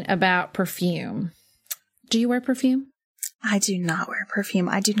thinking about perfume. Do you wear perfume? I do not wear perfume.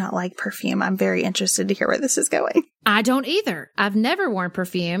 I do not like perfume. I'm very interested to hear where this is going. I don't either. I've never worn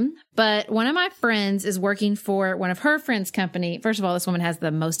perfume, but one of my friends is working for one of her friends' company. First of all, this woman has the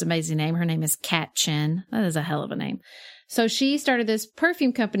most amazing name. Her name is Kat Chen. That is a hell of a name. So she started this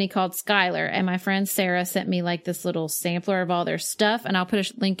perfume company called Skylar, and my friend Sarah sent me like this little sampler of all their stuff, and I'll put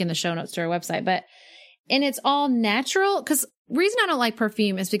a link in the show notes to our website. And it's all natural, because reason I don't like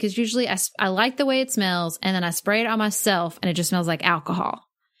perfume is because usually I like the way it smells, and then I spray it on myself and it just smells like alcohol.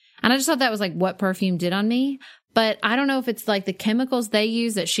 And I just thought that was like what perfume did on me. But I don't know if it's like the chemicals they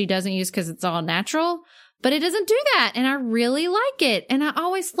use that she doesn't use because it's all natural, but it doesn't do that. And I really like it. And I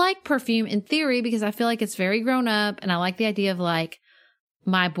always like perfume in theory because I feel like it's very grown up, and I like the idea of like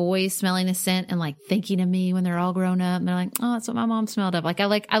my boys smelling a scent and like thinking of me when they're all grown up and they're like, oh, that's what my mom smelled of.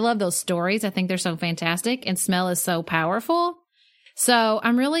 I love those stories. I think they're so fantastic, and smell is so powerful. So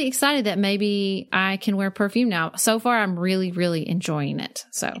I'm really excited that maybe I can wear perfume now. So far, I'm really, really enjoying it.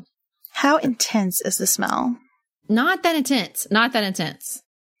 So how intense is the smell? Not that intense. Not that intense.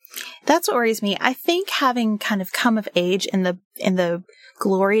 That's what worries me. I think having kind of come of age in the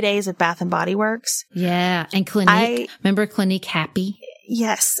glory days of Bath and Body Works. Yeah. And Clinique. Remember Clinique Happy?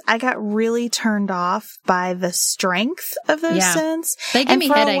 Yes. I got really turned off by the strength of those scents. They give me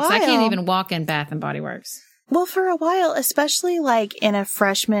headaches. I can't even walk in Bath and Body Works. Well, for a while, especially like in a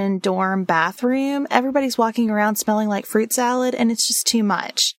freshman dorm bathroom, everybody's walking around smelling like fruit salad, and it's just too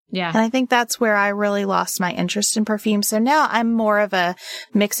much. Yeah. And I think that's where I really lost my interest in perfume. So now I'm more of a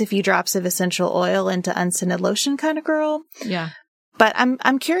mix a few drops of essential oil into unscented lotion kind of girl. Yeah. But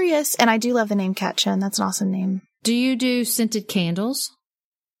I'm curious, and I do love the name Katchen. That's an awesome name. Do you do scented candles?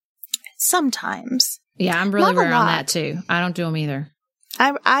 Sometimes. Yeah, I'm really rare on that too. I don't do them either.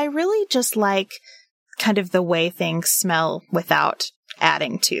 I really just like kind of the way things smell without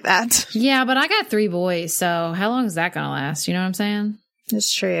adding to that. Yeah, but I got 3 boys, so how long is that going to last? You know what I'm saying?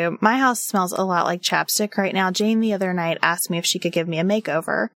 It's true. My house smells a lot like chapstick right now. Jane the other night asked me if she could give me a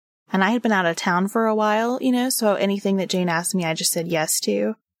makeover, and I had been out of town for a while, so anything that Jane asked me, I just said yes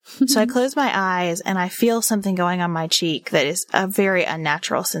to. So I close my eyes and I feel something going on my cheek that is a very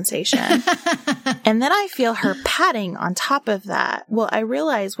unnatural sensation. And then I feel her patting on top of that. Well, I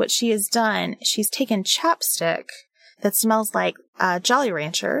realize what she has done. She's taken chapstick that smells like Jolly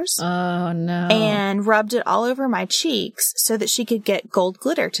Ranchers. Oh, no. And rubbed it all over my cheeks so that she could get gold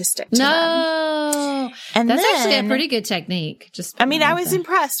glitter to stick to them. And that's then, actually a pretty good technique. I was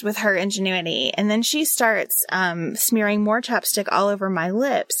impressed with her ingenuity. And then she starts smearing more chapstick all over my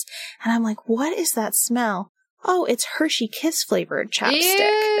lips. And I'm like, what is that smell? Oh, it's Hershey Kiss flavored chapstick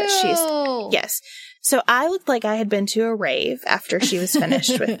that yes. So I looked like I had been to a rave after she was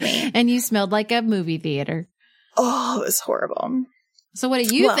finished with me. And you smelled like a movie theater. Oh, it was horrible. So what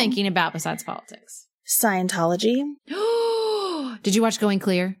are you thinking about besides politics? Scientology. Did you watch Going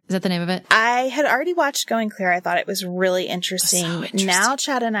Clear? Is that the name of it? I had already watched Going Clear. I thought it was really interesting. So interesting. Now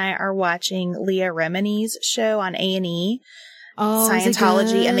Chad and I are watching Leah Remini's show on A&E. Oh,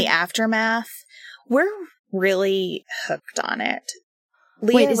 Scientology and the Aftermath. We're really hooked on it.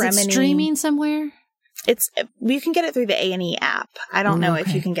 Wait, is it streaming somewhere? You can get it through the A&E app. I don't know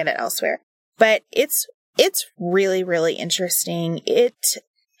if you can get it elsewhere. But it's really, really interesting. It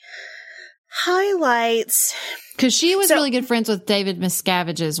highlights... Because she was really good friends with David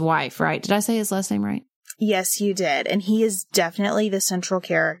Miscavige's wife, right? Did I say his last name right? Yes, you did. And he is definitely the central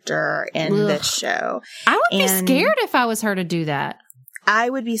character in this show. I would be scared if I was her to do that. I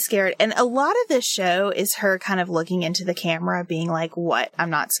would be scared. And a lot of this show is her kind of looking into the camera, being like, what?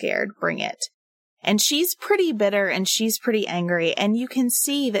 I'm not scared. Bring it. And she's pretty bitter and she's pretty angry. And you can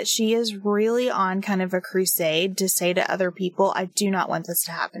see that she is really on kind of a crusade to say to other people, I do not want this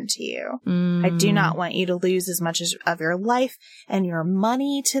to happen to you. I do not want you to lose as much of your life and your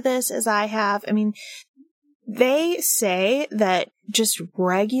money to this as I have. I mean, they say that just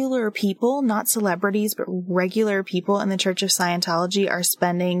regular people, not celebrities, but regular people in the Church of Scientology are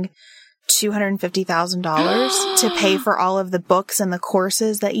spending $250,000 to pay for all of the books and the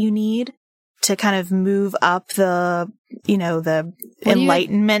courses that you need to kind of move up the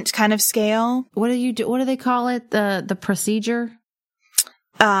enlightenment kind of scale. What do you do? What do they call it? The procedure?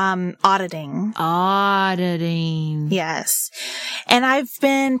 Auditing. Yes. And I've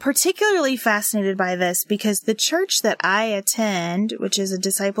been particularly fascinated by this because the church that I attend, which is a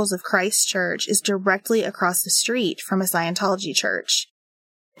Disciples of Christ church, is directly across the street from a Scientology church.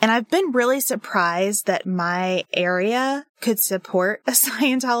 And I've been really surprised that my area could support a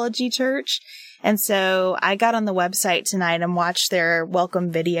Scientology church. And so I got on the website tonight and watched their welcome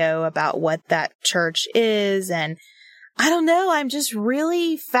video about what that church is. And I don't know, I'm just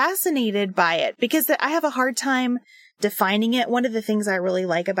really fascinated by it because I have a hard time defining it. One of the things I really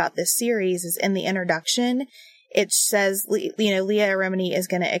like about this series is in the introduction, it says, Leah Remini is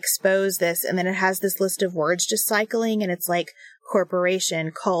going to expose this. And then it has this list of words just cycling and it's like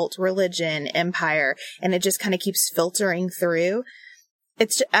corporation, cult, religion, empire. And it just kind of keeps filtering through.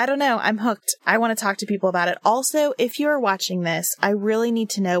 I don't know. I'm hooked. I want to talk to people about it. Also, if you're watching this, I really need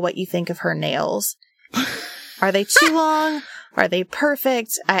to know what you think of her nails. Are they too long? Are they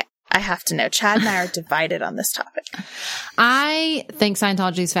perfect? I have to know. Chad and I are divided on this topic. I think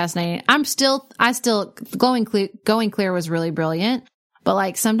Scientology is fascinating. Going Clear was really brilliant. But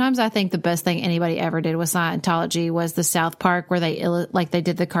like sometimes I think the best thing anybody ever did with Scientology was the South Park where they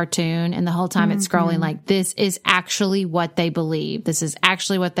did the cartoon and the whole time it's scrolling like this is actually what they believe. This is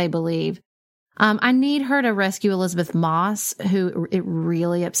actually what they believe. I need her to rescue Elizabeth Moss, who it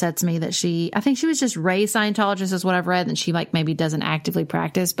really upsets me that I think she was just raised Scientologist is what I've read, and she like maybe doesn't actively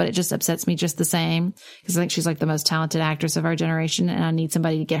practice, but it just upsets me just the same because I think she's like the most talented actress of our generation, and I need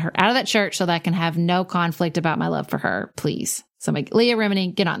somebody to get her out of that church so that I can have no conflict about my love for her. Please. Somebody, Leah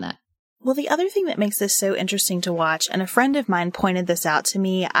Remini, get on that. Well, the other thing that makes this so interesting to watch, and a friend of mine pointed this out to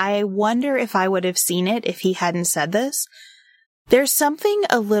me, I wonder if I would have seen it if he hadn't said this. There's something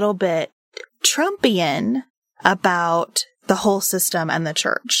a little bit Trumpian about the whole system and the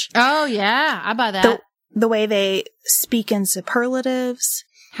church. Oh, yeah. I buy that. The way they speak in superlatives.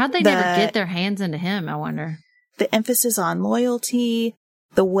 How'd they never get their hands into him, I wonder? The emphasis on loyalty,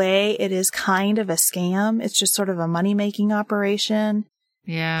 the way it is kind of a scam. It's just sort of a money-making operation.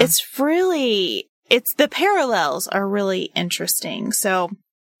 Yeah. The parallels are really interesting. So,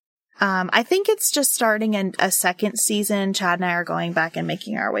 I think it's just starting in a second season. Chad and I are going back and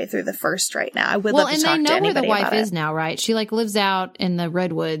making our way through the first right now. I would love to talk to anybody about it. Well, and they know where the wife is now, right? She like lives out in the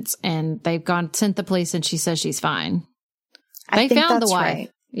redwoods, and they've sent the police, and she says she's fine. They found the wife.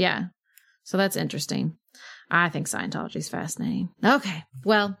 Right. Yeah. So that's interesting. I think Scientology is fascinating. Okay.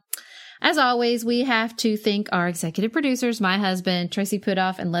 Well, as always, we have to thank our executive producers, my husband, Tracy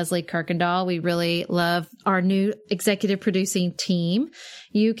Putoff, and Leslie Kirkendall. We really love our new executive producing team.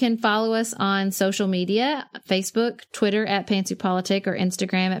 You can follow us on social media, Facebook, Twitter at PantsuitPolitic, or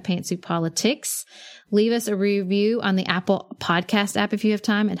Instagram at PantsuitPolitics. Leave us a review on the Apple Podcast app if you have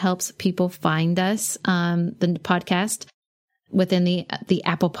time. It helps people find us, the podcast, within the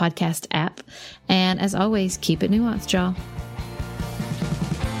Apple Podcast app. And as always, keep it nuanced, y'all.